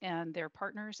teams and their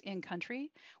partners in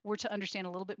country were to understand a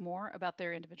little bit more about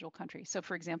their individual country. So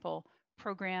for example,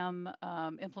 program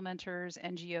implementers,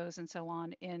 NGOs, and so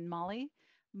on in Mali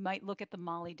might look at the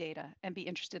Mali data and be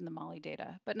interested in the Mali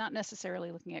data, but not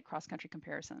necessarily looking at cross-country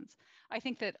comparisons. I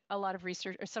think that a lot of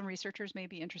research, or some researchers may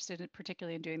be interested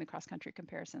particularly in doing the cross-country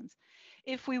comparisons.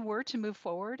 If we were to move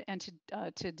forward and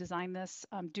to design this,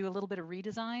 do a little bit of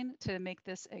redesign to make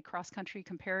this a cross-country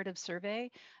comparative survey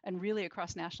and really a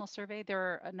cross-national survey, there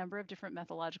are a number of different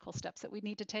methodological steps that we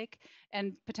need to take,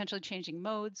 and potentially changing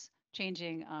modes,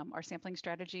 changing our sampling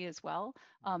strategy as well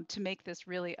to make this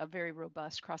really a very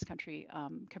robust cross-country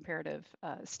comparative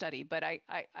study. But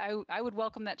I would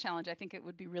welcome that challenge. I think it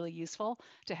would be really useful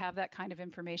to have that kind of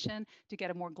information to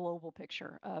get a more global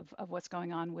picture of what's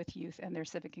going on with youth and their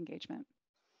civic engagement.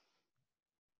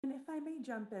 And if I may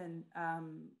jump in,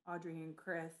 Audrey and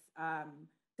Chris,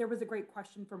 there was a great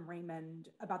question from Raymond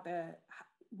about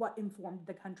what informed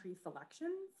the country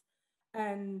selections.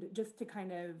 And just to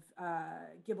kind of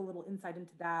give a little insight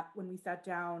into that, when we sat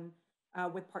down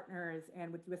with partners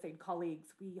and with USAID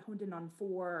colleagues, we honed in on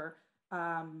 4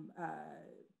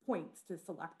 points to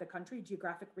select the country.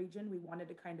 Geographic region, we wanted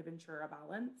to kind of ensure a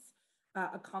balance,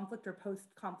 a conflict or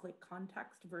post-conflict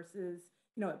context versus,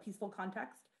 a peaceful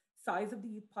context, size of the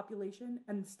youth population,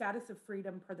 and status of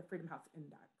freedom per the Freedom House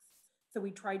Index. So we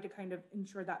tried to kind of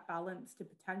ensure that balance to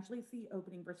potentially see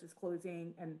opening versus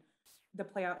closing and the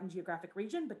play out in geographic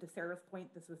region. But to Sarah's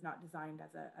point, this was not designed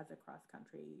as a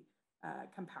cross-country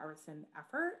comparison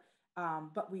effort.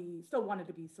 But we still wanted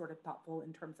to be sort of thoughtful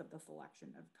in terms of the selection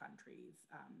of countries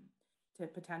to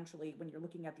potentially, when you're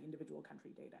looking at the individual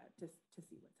country data, to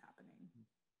see what's happening.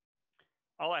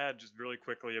 I'll add just really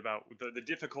quickly about the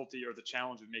difficulty or the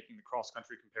challenge of making the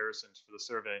cross-country comparisons for the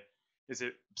survey is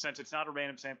that since it's not a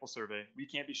random sample survey, we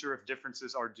can't be sure if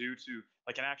differences are due to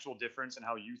like an actual difference in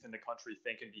how youth in the country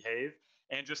think and behave,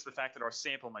 and just the fact that our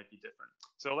sample might be different.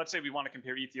 So let's say we want to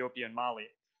compare Ethiopia and Mali,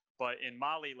 but in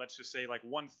Mali, let's just say like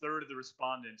 1/3 of the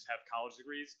respondents have college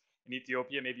degrees. In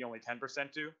Ethiopia, maybe only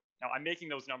 10% do. Now, I'm making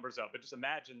those numbers up, but just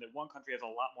imagine that one country has a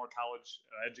lot more college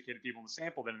educated people in the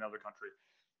sample than another country.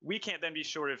 We can't then be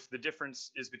sure if the difference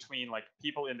is between like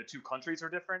people in the 2 countries are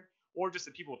different or just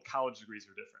the people with college degrees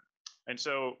are different. And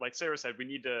so, like Sarah said, we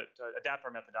need to adapt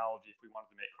our methodology if we wanted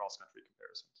to make cross-country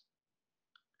comparisons.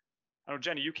 I know,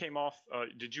 Jenny, you came off.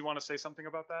 Did you want to say something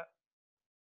about that?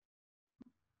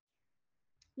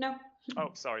 No.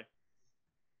 Oh, sorry.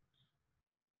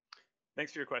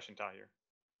 Thanks for your question, Tahir.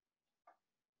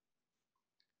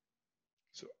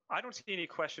 So I don't see any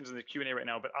questions in the Q&A right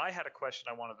now, but I had a question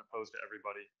I wanted to pose to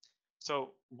everybody.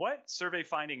 So what survey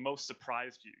finding most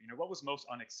surprised you? What was most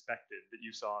unexpected that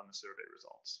you saw in the survey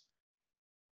results?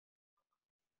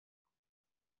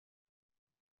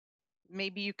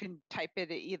 Maybe you can type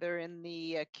it either in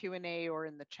the Q&A or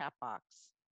in the chat box.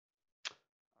 All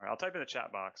right, I'll type in the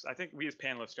chat box. I think we as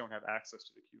panelists don't have access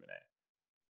to the Q&A.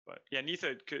 But yeah,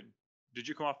 Neetha, did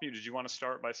you come off mute? Did you want to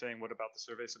start by saying what about the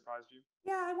survey surprised you?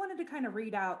 Yeah, I wanted to kind of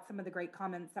read out some of the great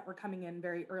comments that were coming in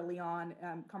very early on,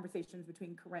 conversations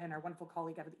between Corinne, our wonderful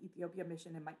colleague out of the Ethiopia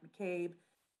mission, and Mike McCabe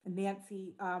and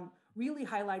Nancy, really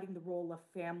highlighting the role of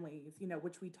families,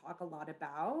 which we talk a lot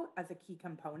about as a key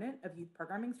component of youth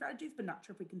programming strategies, but not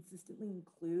sure if we consistently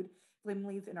include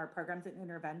families in our programs and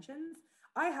interventions.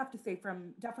 I have to say,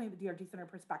 from definitely the DRG Center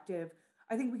perspective,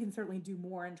 I think we can certainly do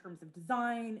more in terms of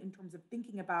design, in terms of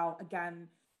thinking about, again,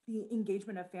 the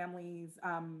engagement of families,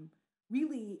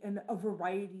 really in a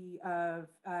variety of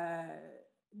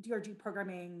DRG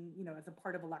programming, as a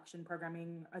part of election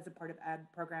programming, as a part of ed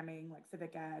programming, like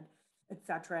civic ed, et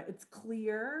cetera. It's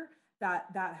clear that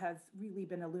that has really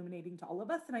been illuminating to all of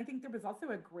us. And I think there was also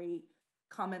a great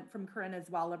comment from Corinne as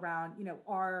well around,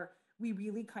 we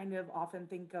really kind of often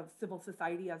think of civil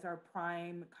society as our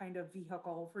prime kind of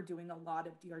vehicle for doing a lot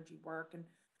of DRG work, and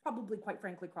probably, quite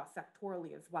frankly,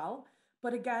 cross-sectorally as well.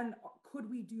 But again, could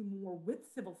we do more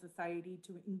with civil society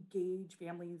to engage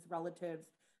families, relatives,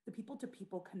 the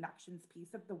people-to-people connections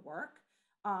piece of the work?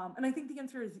 And I think the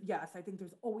answer is yes. I think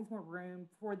there's always more room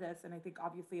for this. And I think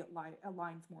obviously it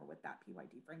aligns more with that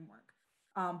PYD framework.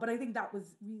 But I think that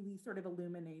was really sort of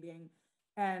illuminating.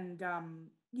 And,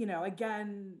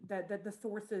 again, the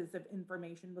sources of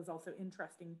information was also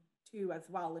interesting too, as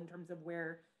well, in terms of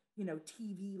where,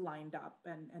 TV lined up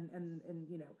and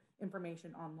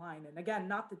information online. And again,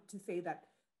 not to say that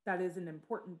that isn't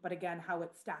important, but again, how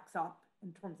it stacks up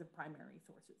in terms of primary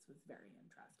sources was very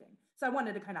interesting. So I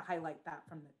wanted to kind of highlight that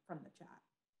from the chat.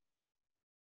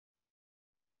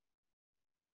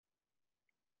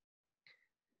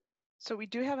 So we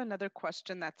do have another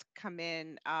question that's come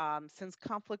in. Since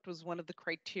conflict was one of the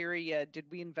criteria, did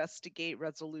we investigate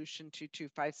Resolution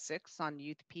 2256 on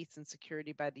youth, peace, and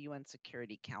security by the UN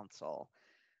Security Council?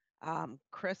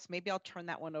 Chris, maybe I'll turn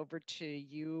that one over to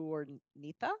you or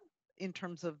Neetha in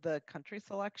terms of the country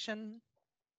selection.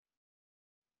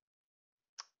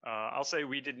 I'll say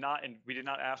we did not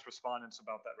ask respondents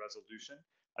about that resolution.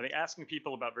 I think asking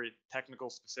people about very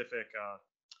technical, specific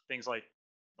things like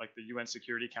the UN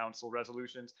Security Council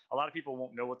resolutions, a lot of people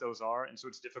won't know what those are, and so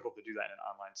it's difficult to do that in an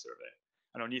online survey.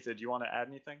 I don't know, Neetha, do you want to add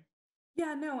anything?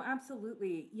 Yeah, no,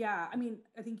 absolutely. Yeah, I mean,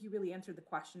 I think you really answered the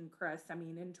question, Chris. I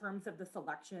mean, in terms of the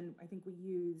selection, I think we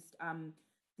used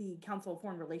the Council of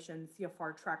Foreign Relations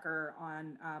CFR tracker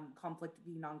on conflict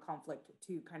v non-conflict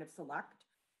to kind of select.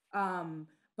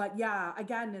 But yeah,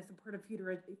 again, as a part of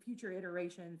future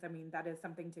iterations, I mean, that is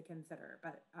something to consider,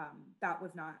 but that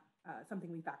was not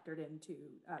something we factored into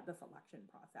the selection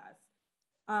process.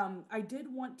 I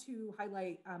did want to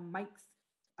highlight um,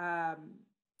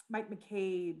 Mike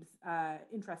McCabe's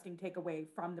interesting takeaway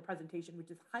from the presentation,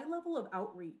 which is high level of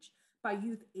outreach by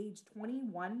youth age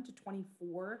 21 to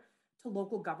 24 to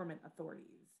local government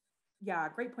authorities. Yeah,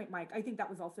 great point, Mike. I think that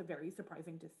was also very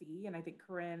surprising to see. And I think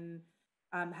Corinne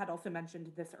had also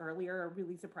mentioned this earlier,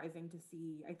 really surprising to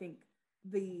see, I think,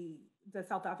 the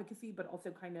self-advocacy, but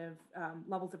also kind of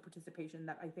levels of participation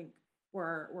that I think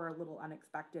were a little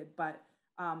unexpected. But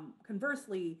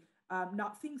conversely,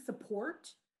 not seeing support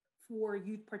for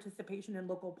youth participation in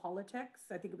local politics.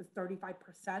 I think it was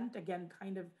 35%, again,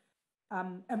 kind of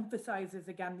emphasizes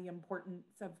again the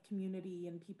importance of community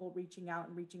and people reaching out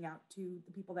to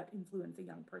the people that influence a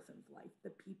young person's life, the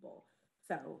people.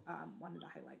 So wanted to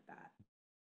highlight that.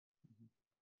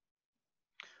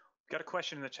 Got a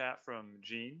question in the chat from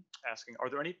Jean asking, are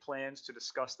there any plans to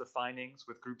discuss the findings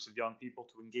with groups of young people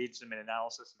to engage them in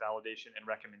analysis, validation, and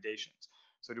recommendations?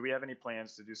 So do we have any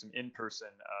plans to do some in-person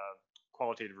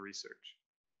qualitative research?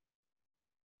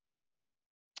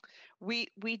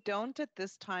 We don't at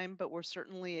this time, but we're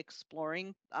certainly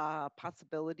exploring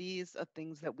possibilities of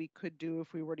things that we could do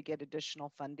if we were to get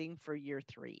additional funding for year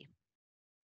 3.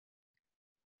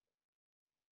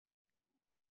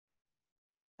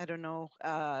 I don't know,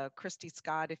 Christy,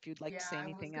 Scott, if you'd like to say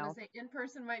anything else. Yeah, I was going to say in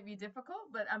person might be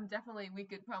difficult, but definitely we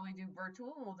could probably do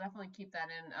virtual, and we'll definitely keep that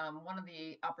in one of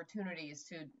the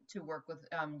opportunities to work with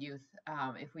youth.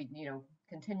 If we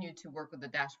continue to work with the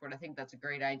dashboard, I think that's a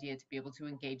great idea to be able to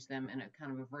engage them in a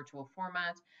kind of a virtual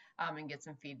format and get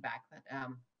some feedback. But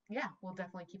yeah, we'll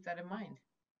definitely keep that in mind.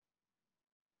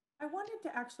 I wanted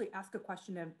to actually ask a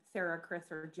question of Sarah, Chris,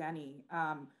 or Jenny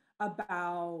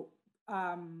about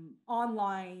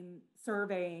online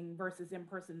surveying versus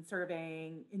in-person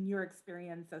surveying in your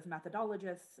experience as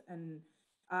methodologists, and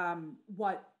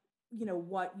what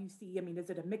you see. I mean, is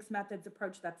it a mixed methods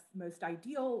approach that's most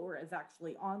ideal, or is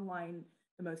actually online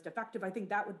the most effective? I think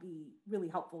that would be really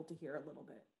helpful to hear a little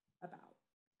bit about.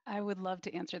 I would love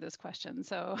to answer this question.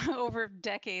 So over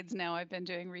decades now, I've been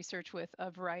doing research with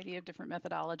a variety of different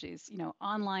methodologies,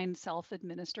 online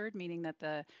self-administered, meaning that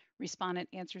the respondent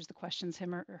answers the questions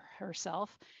him or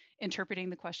herself,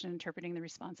 interpreting the question, interpreting the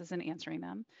responses, and answering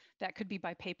them. That could be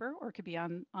by paper or it could be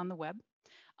on the web.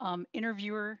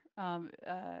 Interviewer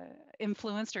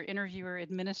influenced or interviewer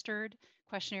administered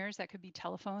questionnaires. That could be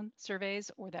telephone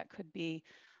surveys, or that could be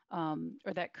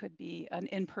an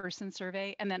in-person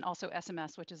survey, and then also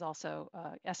SMS, which is also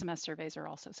SMS surveys are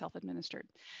also self-administered.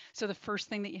 So the first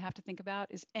thing that you have to think about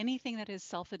is anything that is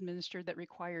self-administered that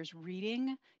requires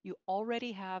reading. You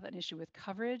already have an issue with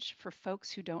coverage for folks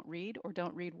who don't read or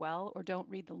don't read well or don't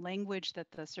read the language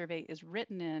that the survey is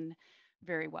written in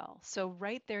very well. So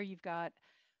right there, you've got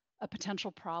a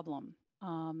potential problem.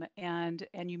 And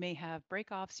you may have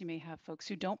breakoffs, you may have folks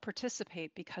who don't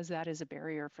participate because that is a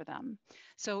barrier for them.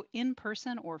 So in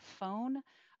person or phone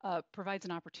provides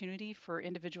an opportunity for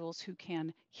individuals who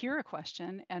can hear a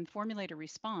question and formulate a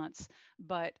response,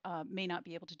 but may not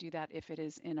be able to do that if it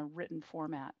is in a written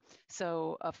format.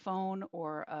 So a phone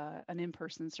or an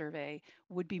in-person survey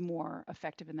would be more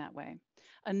effective in that way.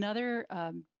 Another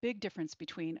big difference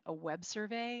between a web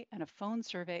survey and a phone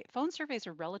survey, phone surveys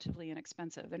are relatively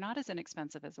inexpensive. They're not as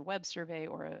inexpensive as a web survey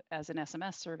or as an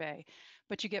SMS survey,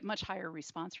 but you get much higher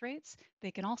response rates.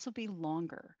 They can also be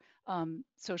longer.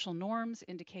 Social norms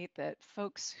indicate that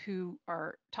folks who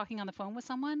are talking on the phone with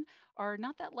someone are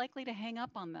not that likely to hang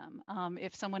up on them.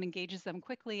 If someone engages them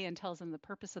quickly and tells them the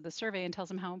purpose of the survey and tells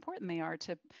them how important they are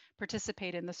to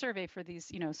participate in the survey for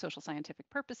these, social scientific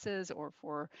purposes or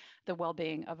for the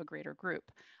well-being of a greater group.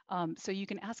 So you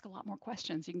can ask a lot more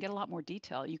questions. You can get a lot more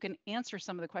detail. You can answer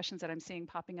some of the questions that I'm seeing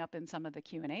popping up in some of the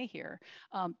Q&A here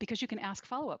because you can ask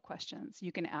follow-up questions.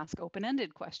 You can ask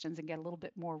open-ended questions and get a little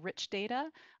bit more rich data,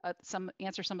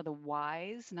 answer some of the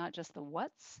whys, not just the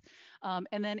whats.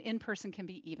 And then in-person can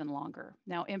be even longer.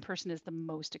 Now, in-person is the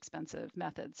most expensive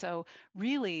method. So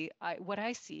really, what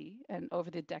I see, and over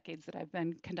the decades that I've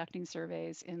been conducting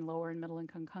surveys in lower and middle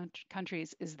income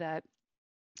countries, is that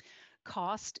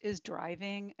cost is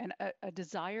driving, and a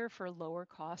desire for lower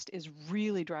cost is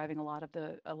really driving a lot of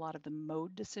the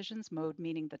mode decisions. Mode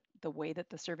meaning the way that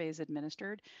the survey is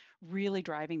administered, really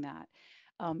driving that.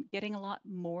 Getting a lot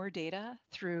more data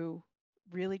through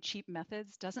really cheap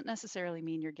methods doesn't necessarily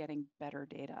mean you're getting better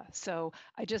data. So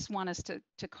I just want us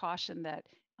to caution that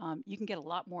you can get a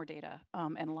lot more data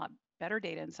and a lot better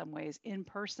data in some ways in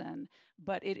person,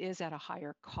 but it is at a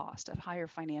higher cost, a higher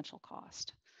financial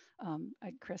cost.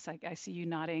 Chris, I see you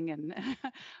nodding, and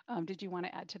did you want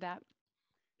to add to that?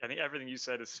 I think everything you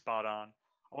said is spot on.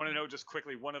 I want to know just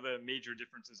quickly, one of the major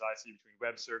differences I see between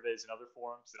web surveys and other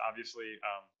forums, that obviously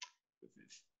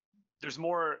there's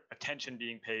more attention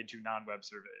being paid to non-web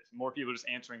surveys. More people are just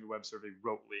answering the web survey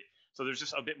rotely. So there's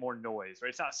just a bit more noise, right?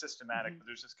 It's not systematic, but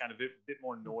there's just kind of a bit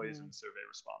more noise in the survey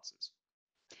responses.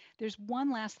 There's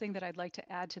one last thing that I'd like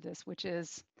to add to this, which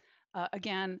is,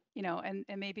 again, you know, and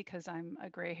maybe because I'm a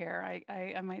gray hair,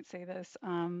 I might say this,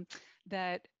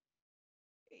 that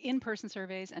in-person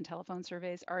surveys and telephone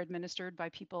surveys are administered by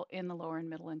people in the lower and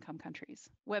middle income countries.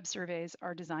 Web surveys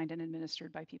are designed and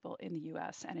administered by people in the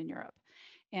US and in Europe.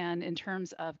 And in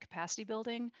terms of capacity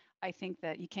building, I think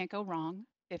that you can't go wrong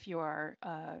if you are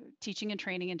teaching and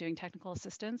training and doing technical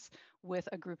assistance with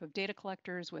a group of data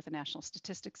collectors, with a National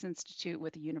Statistics Institute,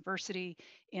 with a university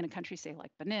in a country, say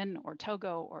like Benin or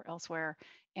Togo or elsewhere,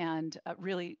 and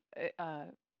really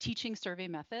teaching survey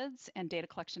methods and data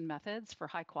collection methods for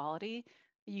high quality.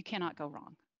 You cannot go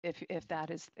wrong. If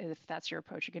that's your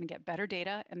approach, you're going to get better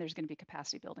data, and there's going to be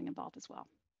capacity building involved as well.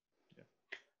 Yeah.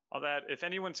 All that, if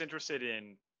anyone's interested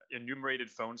in enumerated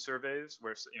phone surveys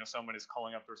where someone is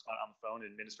calling up the respondent on the phone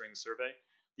and administering the survey,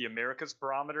 the Americas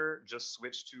Barometer just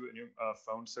switched to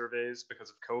phone surveys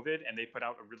because of COVID, and they put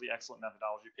out a really excellent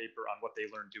methodology paper on what they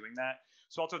learned doing that.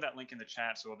 So I'll throw that link in the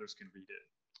chat so others can read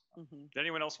it. Did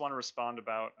anyone else want to respond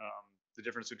about the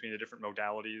difference between the different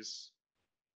modalities?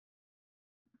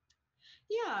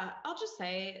 Yeah, I'll just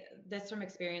say this from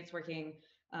experience working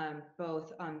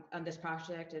both on this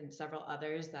project and several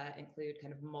others that include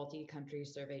kind of multi-country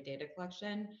survey data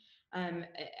collection.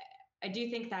 I do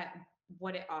think that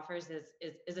what it offers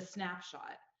is a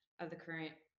snapshot of the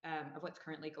current of what's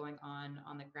currently going on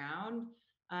the ground,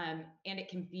 and it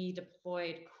can be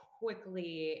deployed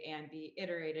quickly and be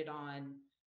iterated on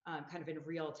kind of in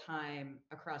real time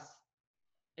across,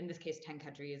 in this case, 10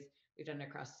 countries. We've done it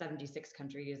across 76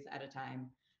 countries at a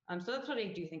time. So that's what I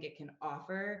do think it can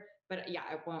offer. But yeah,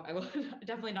 I will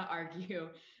definitely not argue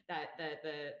that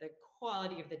the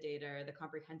quality of the data, the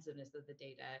comprehensiveness of the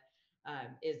data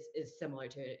is similar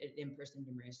to an in-person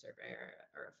numeracy survey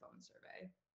or a phone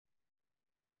survey.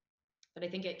 But I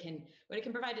think what it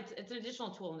can provide, it's an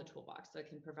additional tool in the toolbox. So it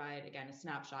can provide, again, a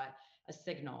snapshot, a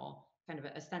signal, kind of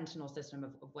a sentinel system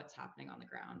of what's happening on the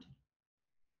ground.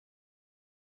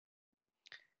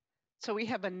 So we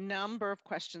have a number of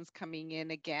questions coming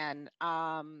in again.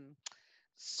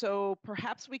 So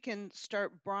perhaps we can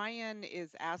start. Brian is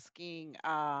asking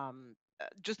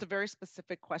just a very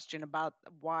specific question about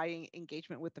why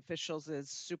engagement with officials is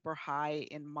super high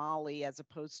in Mali as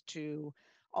opposed to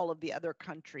all of the other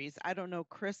countries. I don't know,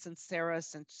 Chris and Sarah,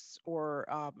 or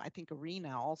I think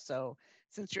Irina also,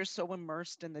 since you're so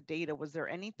immersed in the data, was there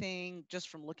anything just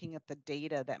from looking at the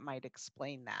data that might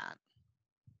explain that?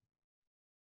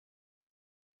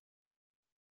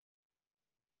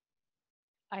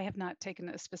 I have not taken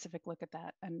a specific look at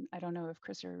that, and I don't know if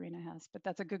Chris or Irina has, but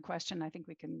that's a good question. I think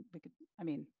we could, I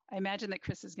mean, I imagine that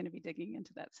Chris is going to be digging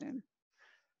into that soon.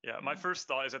 Yeah, my first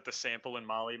thought is that the sample in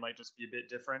Mali might just be a bit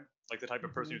different. Like the type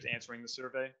of person who's answering the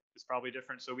survey is probably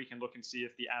different. So we can look and see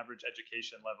if the average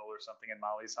education level or something in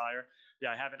Mali is higher.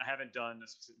 Yeah, I haven't done a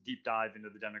deep dive into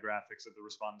the demographics of the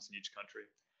respondents in each country.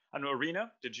 I don't know,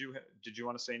 Irina, did you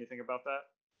want to say anything about that?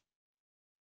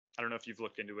 I don't know if you've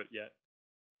looked into it yet.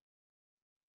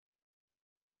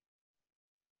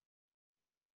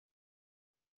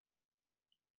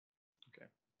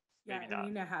 Yeah,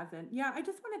 Irina hasn't. Yeah, I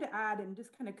just wanted to add, and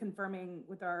just kind of confirming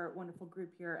with our wonderful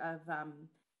group here of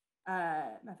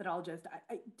methodologists,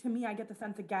 to me, I get the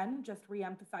sense, again, just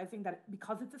re-emphasizing that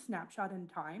because it's a snapshot in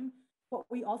time, what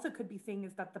we also could be seeing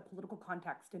is that the political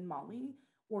context in Mali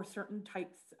or certain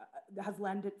types has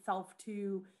lent itself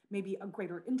to maybe a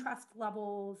greater interest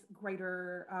levels,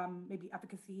 greater maybe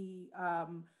efficacy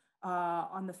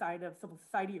on the side of civil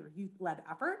society or youth-led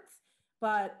efforts.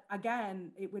 But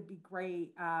again, it would be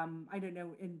great. I don't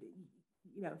know, in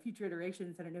future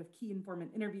iterations, I don't know if key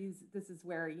informant interviews, this is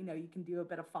where you can do a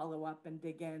bit of follow-up and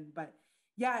dig in. But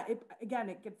yeah, it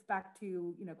gets back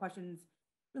to questions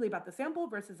really about the sample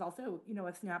versus also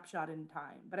a snapshot in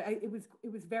time. But it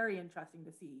was very interesting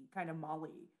to see kind of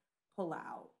Mali pull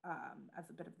out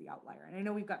as a bit of the outlier. And I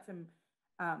know we've got some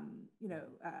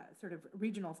sort of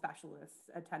regional specialists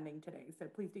attending today, so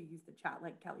please do use the chat,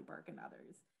 like Kelly Burke and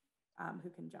others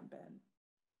who can jump in.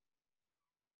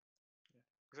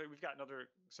 because we've got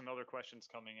some other questions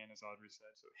coming in, as Audrey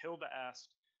said. So Hilda asked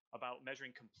about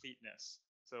measuring completeness.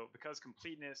 So because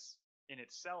completeness in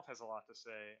itself has a lot to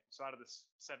say, so out of the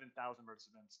 7,000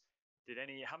 participants,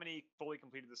 how many fully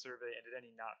completed the survey, and did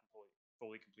any not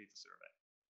fully complete the survey?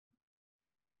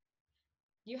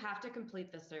 You have to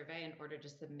complete the survey in order to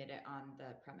submit it on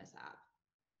the Premise app.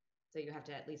 So you have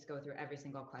to at least go through every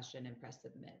single question and press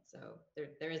submit. So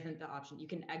there isn't the option. You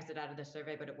can exit out of the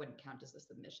survey, but it wouldn't count as a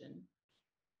submission.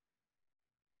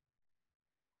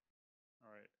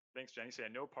 All right. Thanks, Jenny. So yeah,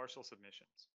 no partial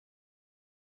submissions.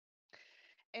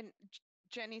 And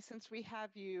Jenny, since we have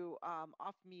you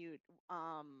off mute,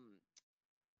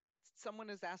 someone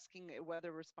is asking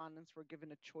whether respondents were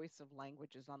given a choice of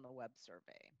languages on the web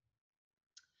survey.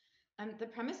 The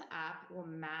Premise app will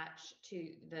match to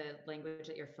the language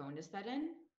that your phone is set in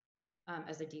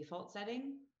as a default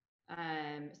setting.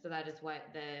 So that is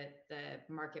what the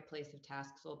marketplace of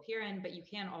tasks will appear in, but you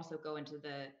can also go into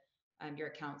your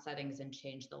account settings and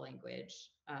change the language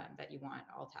that you want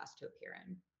all tasks to appear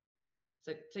in.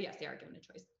 So yes, they are given a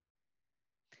choice.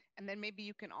 And then maybe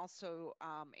you can also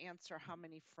answer how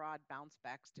many fraud bounce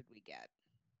backs did we get?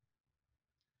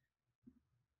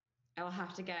 I'd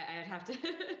have to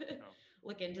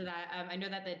look into that. I know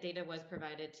that the data was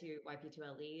provided to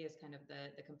YP2LE as kind of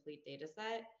the complete data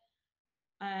set.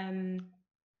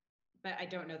 But I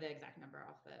don't know the exact number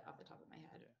off the top of my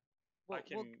head.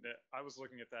 Yeah. Well, I was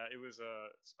looking at that. It was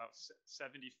about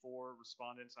 74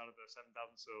 respondents out of the 7,000,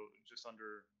 so just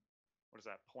under, what is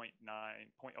that, 0.09%?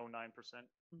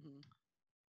 Mm-hmm.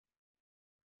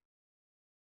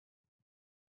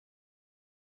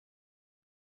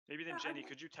 Maybe then, Jenny,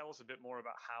 could you tell us a bit more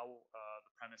about how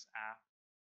the Premise app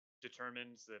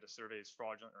determines that a survey is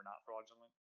fraudulent or not fraudulent?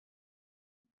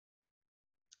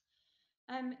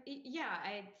 Yeah,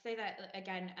 I'd say that,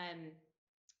 again,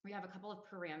 we have a couple of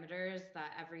parameters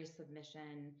that every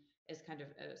submission is kind of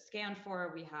scanned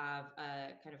for. We have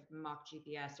a kind of mock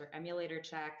GPS or emulator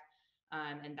check,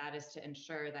 and that is to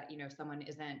ensure that, someone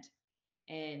isn't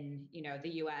in, the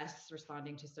US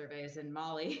responding to surveys in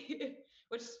Mali,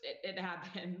 which it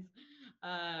happens.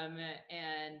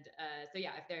 So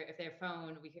yeah, if their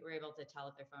phone, we're able to tell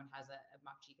if their phone has a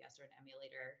mock GPS or an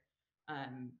emulator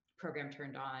program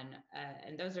turned on,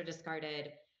 and those are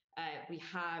discarded. We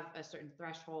have a certain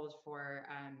threshold for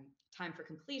time for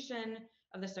completion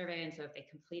of the survey, and so if they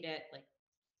complete it like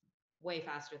way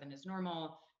faster than is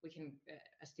normal, we can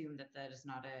assume that that is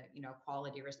not a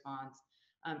quality response.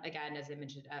 Again, as I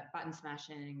mentioned, button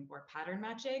smashing or pattern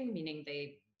matching, meaning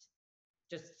they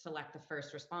just select the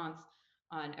first response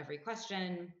on every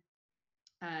question,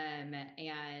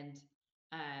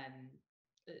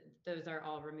 those are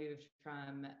all removed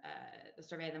from the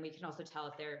survey. And then we can also tell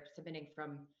if they're submitting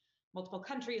from multiple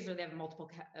countries or they have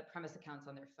multiple Premise accounts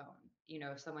on their phone.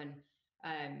 If someone,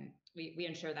 we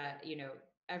ensure that,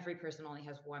 every person only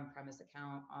has one Premise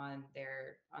account on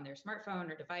their smartphone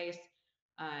or device.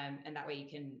 And that way you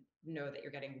can know that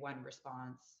you're getting one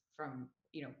response from,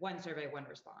 one survey, one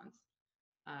response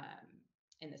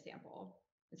in the sample.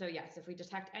 And so yes, if we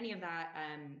detect any of that,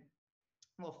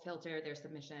 we'll filter their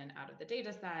submission out of the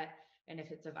data set. And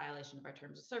if it's a violation of our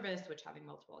terms of service, which having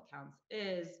multiple accounts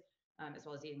is, as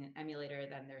well as using an emulator,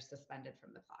 then they're suspended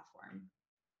from the platform.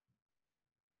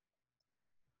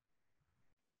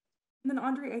 And then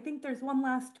Audrey, I think there's one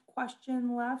last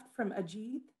question left from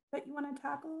Ajit that you want to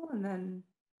tackle, and then.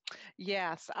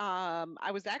 Yes,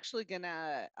 I was actually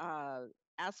gonna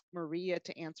ask Maria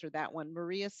to answer that one.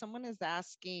 Maria, someone is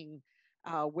asking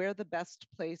where the best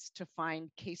place to find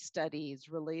case studies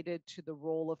related to the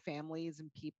role of families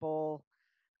and people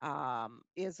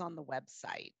is on the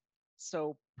website.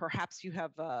 So perhaps you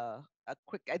have a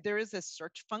quick, there is a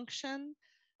search function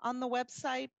on the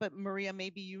website, but Maria,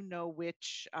 maybe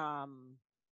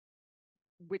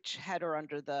which header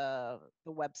under the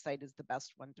website is the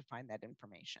best one to find that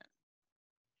information.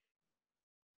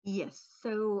 Yes,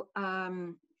 so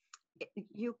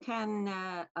you can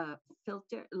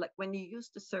filter, like when you use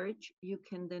the search, you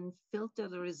can then filter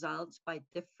the results by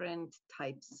different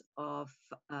types of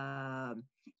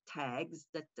tags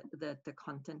that the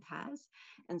content has.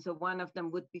 And so one of them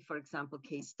would be, for example,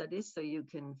 case studies. So you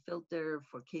can filter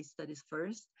for case studies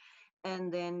first.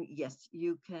 And then, yes,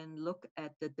 you can look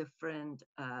at the different,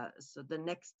 so the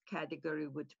next category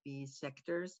would be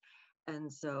sectors.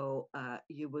 And so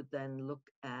you would then look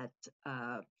at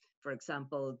for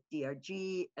example,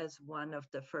 DRG as one of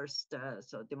the first,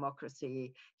 so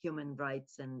democracy, human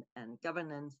rights, and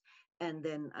governance. And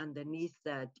then underneath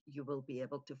that, you will be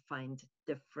able to find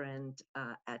different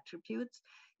attributes.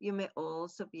 You may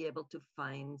also be able to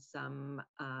find some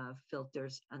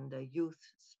filters under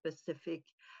youth-specific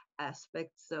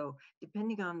aspects. So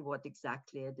depending on what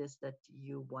exactly it is that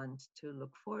you want to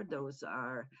look for, those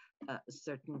are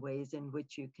certain ways in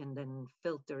which you can then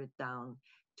filter it down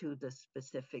to the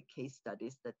specific case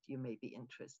studies that you may be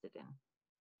interested in.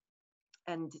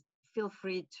 And feel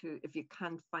free to, if you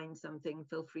can't find something,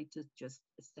 feel free to just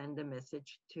send a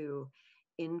message to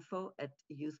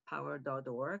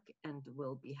info@youthpower.org, and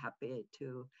we'll be happy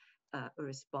to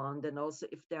respond. And also,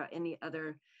 if there are any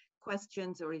other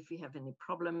questions or if you have any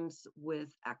problems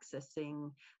with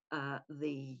accessing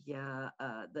the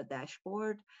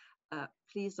dashboard,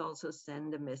 please also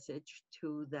send a message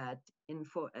to that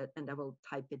info, and I will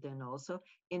type it in also,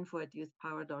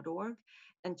 info@youthpower.org,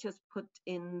 and just put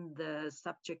in the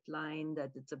subject line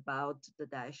that it's about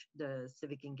the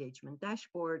civic engagement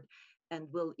dashboard,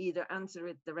 and we'll either answer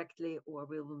it directly or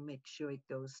we will make sure it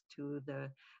goes to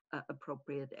the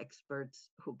appropriate experts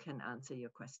who can answer your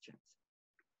questions.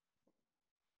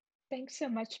 Thanks so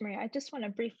much, Maria. I just want to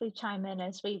briefly chime in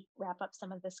as we wrap up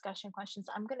some of the discussion questions.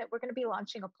 We're gonna be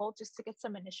launching a poll just to get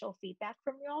some initial feedback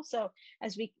from you all. So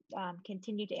as we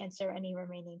continue to answer any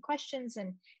remaining questions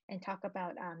and talk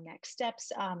about next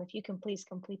steps, if you can please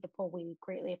complete the poll, we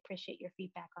greatly appreciate your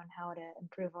feedback on how to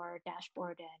improve our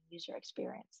dashboard and user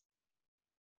experience.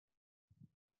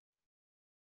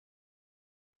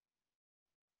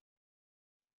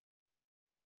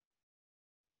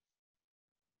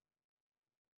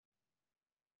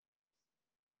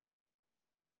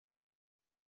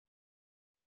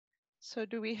 So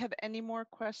do we have any more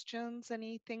questions?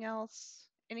 Anything else?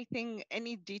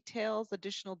 Any details,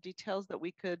 additional details that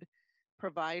we could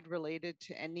provide related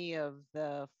to any of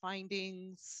the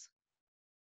findings?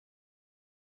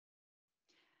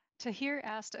 Tahir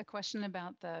asked a question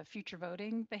about the future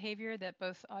voting behavior that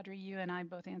both Audrey, you and I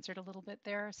both answered a little bit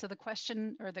there. So the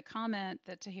question or the comment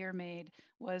that Tahir made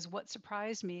was, what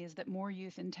surprised me is that more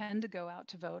youth intend to go out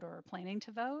to vote or are planning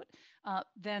to vote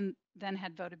than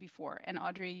had voted before. And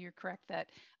Audrey, you're correct that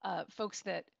folks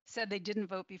that said they didn't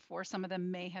vote before, some of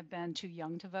them may have been too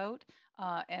young to vote.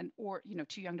 Or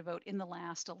too young to vote in the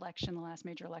last election, the last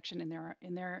major election in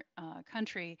their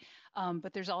country.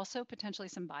 But there's also potentially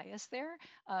some bias there.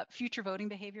 Future voting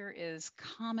behavior is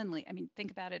commonly, I mean,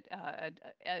 think about it,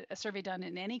 a survey done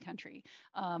in any country.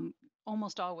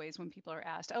 Almost always when people are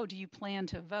asked, oh, do you plan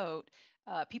to vote?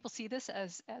 People see this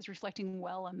as reflecting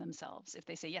well on themselves. If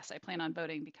they say, yes, I plan on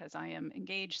voting because I am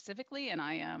engaged civically and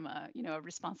I am a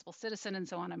responsible citizen and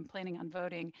so on, I'm planning on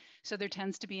voting. So there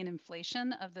tends to be an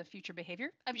inflation of the future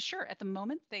behavior. I'm sure at the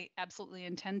moment they absolutely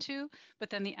intend to, but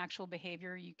then the actual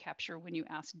behavior you capture when you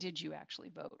ask, did you actually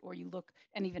vote? Or you look,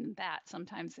 and even that,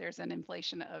 sometimes there's an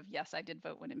inflation of, yes, I did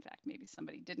vote, when in fact maybe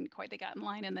somebody didn't quite, they got in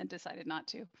line and then decided not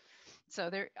to. So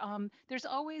there's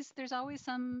always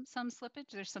some slippage,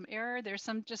 there's some error, there's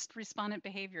some just respondent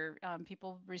behavior.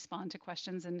 People respond to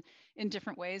questions in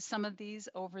different ways. Some of these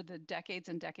over the decades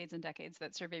and decades and decades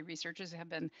that survey researchers have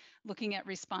been looking at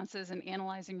responses and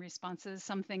analyzing responses,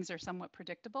 some things are somewhat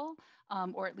predictable,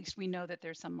 or at least we know that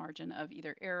there's some margin of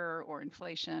either error or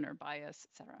inflation or bias,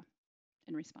 et cetera,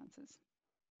 in responses.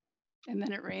 And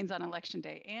then it rains on election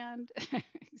day, and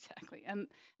exactly, and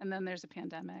then there's a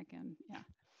pandemic, and yeah.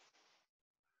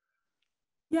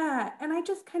 Yeah, and I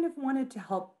just kind of wanted to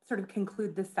help sort of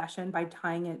conclude this session by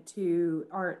tying it to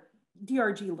our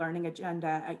DRG learning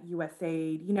agenda at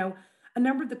USAID. A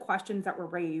number of the questions that were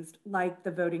raised, like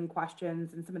the voting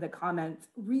questions and some of the comments,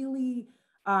 really,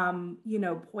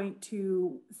 point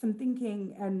to some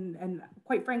thinking and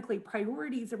quite frankly,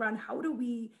 priorities around how do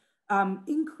we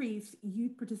increase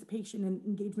youth participation and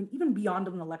engagement even beyond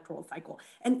an electoral cycle,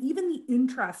 and even the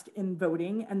interest in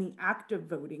voting and the act of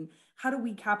voting. How do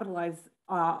we capitalize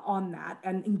on that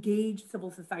and engage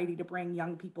civil society to bring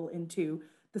young people into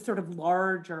the sort of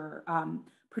larger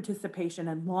participation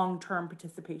and long-term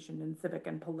participation in civic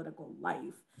and political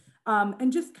life?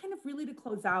 And just kind of really to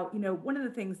close out, one of the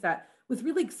things that was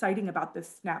really exciting about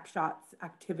this Snapshots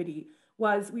activity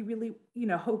was we really,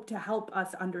 hope to help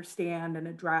us understand and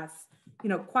address,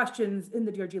 questions in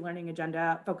the DRG learning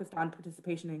agenda focused on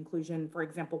participation and inclusion. For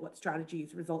example, what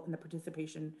strategies result in the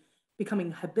participation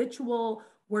becoming habitual?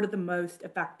 What are the most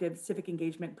effective civic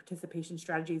engagement participation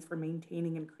strategies for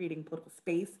maintaining and creating political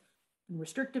space in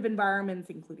restrictive environments,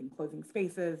 including closing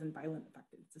spaces and violent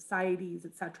affected societies,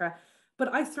 et cetera?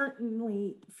 But I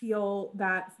certainly feel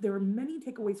that there are many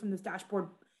takeaways from this dashboard,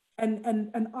 and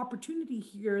an opportunity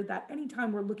here that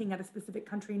anytime we're looking at a specific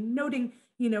country, noting,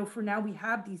 for now we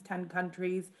have these 10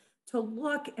 countries, to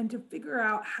look and to figure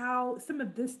out how some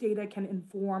of this data can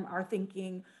inform our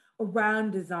thinking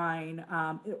around design,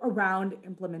 around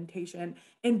implementation,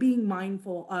 and being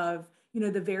mindful of,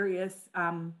 the various,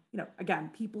 again,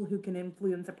 people who can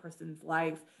influence a person's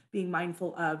life, being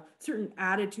mindful of certain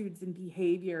attitudes and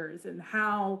behaviors and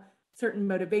how certain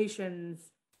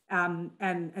motivations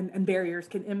and barriers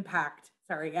can impact,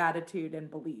 attitude and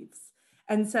beliefs.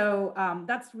 And so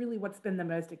that's really what's been the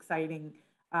most exciting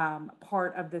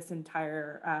part of this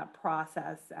entire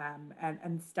process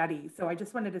and study. So I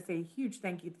just wanted to say a huge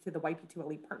thank you to the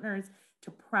YP2LE partners,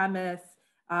 to Premise,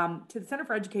 to the Center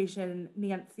for Education,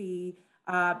 Nancy,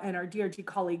 and our DRG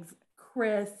colleagues,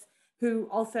 Chris, who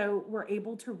also were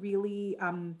able to really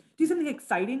do something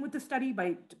exciting with the study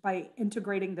by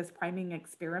integrating this priming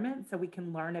experiment so we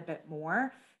can learn a bit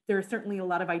more. There are certainly a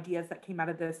lot of ideas that came out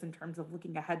of this in terms of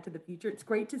looking ahead to the future. It's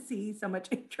great to see so much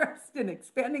interest in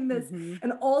expanding this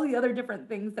and all the other different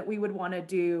things that we would want to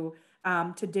do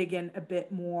to dig in a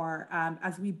bit more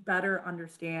as we better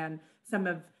understand some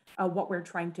of what we're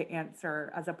trying to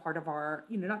answer as a part of our,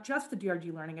 not just the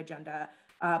DRG learning agenda,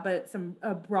 but some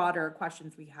broader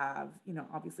questions we have,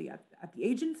 obviously at the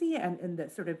agency and in the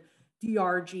sort of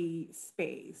DRG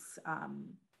space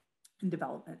in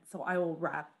development. So I will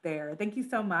wrap there. Thank you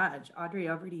so much. Audrey,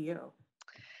 over to you.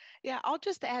 Yeah, I'll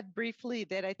just add briefly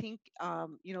that I think,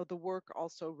 the work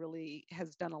also really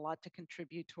has done a lot to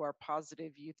contribute to our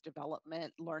positive youth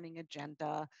development learning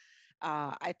agenda.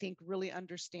 I think really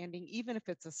understanding, even if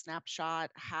it's a snapshot,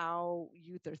 how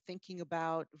youth are thinking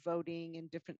about voting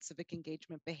and different civic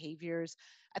engagement behaviors.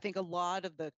 I think a lot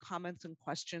of the comments and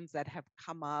questions that have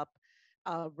come up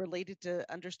related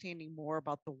to understanding more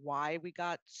about the why we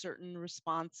got certain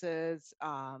responses.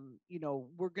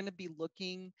 We're going to be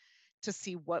looking to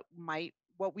see what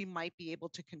we might be able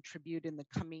to contribute in the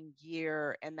coming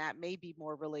year, and that may be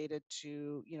more related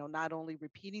to not only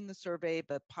repeating the survey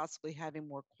but possibly having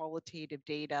more qualitative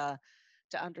data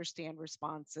to understand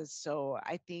responses. So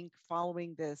I think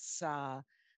following this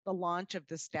the launch of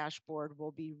this dashboard,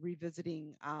 we'll be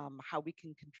revisiting how we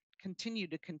can continue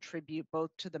to contribute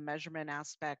both to the measurement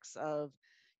aspects of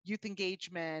youth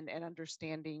engagement and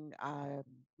understanding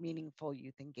meaningful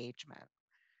youth engagement.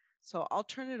 So I'll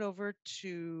turn it over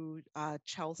to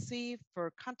Chelsea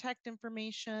for contact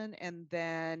information, and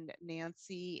then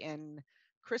Nancy and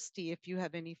Christy, if you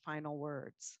have any final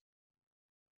words.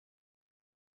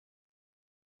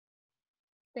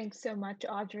 Thanks so much,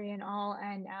 Audrey, and all,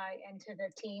 and to the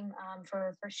team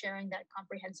for sharing that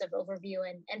comprehensive overview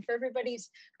and for everybody's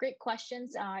great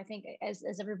questions. I think, as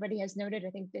everybody has noted, I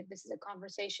think that this is a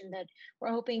conversation that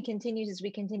we're hoping continues as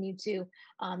we continue to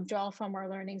draw from our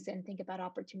learnings and think about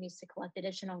opportunities to collect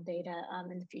additional data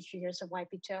in the future years of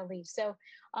YP2LE. So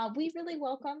we really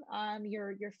welcome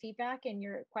your feedback and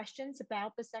your questions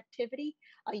about this activity.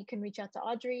 You can reach out to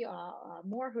Audrey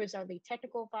Moore, who is our lead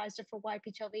technical advisor for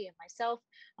YP2LE, and myself.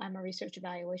 I'm a research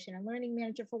evaluation and learning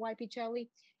manager for YP2LE,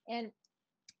 and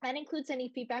that includes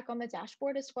any feedback on the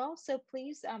dashboard as well. So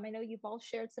please, I know you've all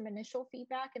shared some initial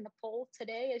feedback in the poll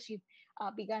today as you've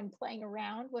begun playing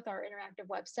around with our interactive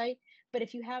website. But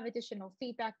if you have additional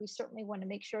feedback, we certainly want to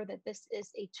make sure that this is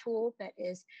a tool that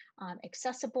is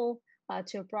accessible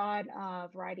to a broad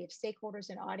variety of stakeholders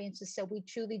and audiences. So we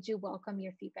truly do welcome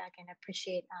your feedback and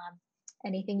appreciate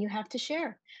anything you have to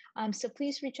share. So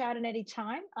please reach out at any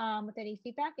time with any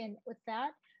feedback. And with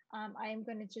that, I am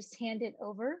going to just hand it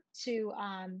over to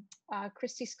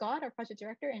Christy Scott, our project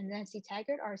director, and Nancy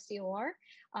Taggart, our COR,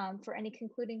 for any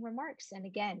concluding remarks. And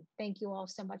again, thank you all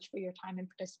so much for your time and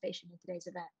participation in today's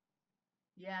event.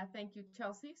 Yeah, thank you,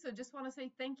 Chelsea. So just want to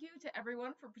say thank you to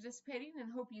everyone for participating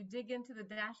and hope you dig into the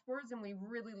dashboards, and we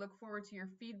really look forward to your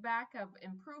feedback of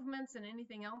improvements and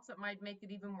anything else that might make it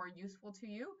even more useful to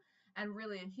you. And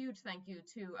really a huge thank you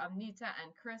to Nita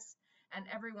and Chris and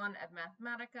everyone at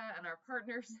Mathematica and our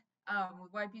partners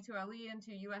with YP2LE and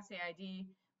to USAID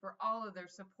for all of their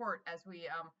support as we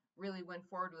really went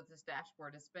forward with this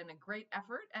dashboard. It's been a great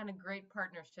effort and a great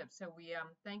partnership. So we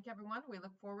thank everyone. We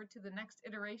look forward to the next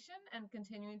iteration and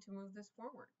continuing to move this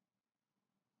forward.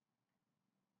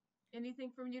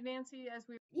 Anything from you, Nancy, as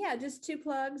we... Yeah, just two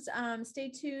plugs. Stay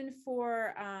tuned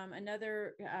for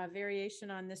another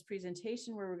variation on this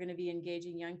presentation where we're going to be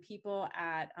engaging young people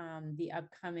at the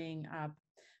upcoming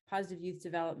Positive Youth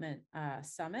Development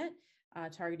Summit.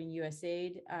 targeting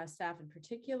USAID staff in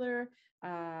particular.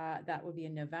 That will be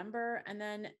in November. And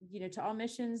then, to all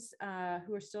missions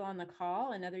who are still on the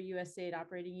call and other USAID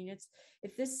operating units,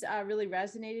 if this really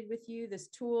resonated with you, this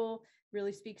tool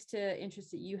really speaks to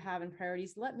interests that you have and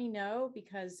priorities, let me know,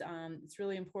 because it's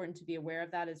really important to be aware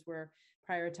of that as we're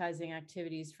prioritizing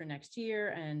activities for next year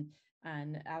and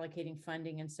allocating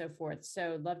funding and so forth.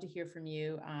 So love to hear from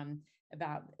you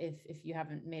about if you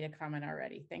haven't made a comment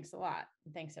already. Thanks a lot.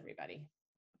 And thanks, everybody.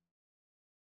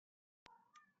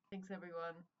 Thanks,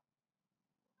 everyone.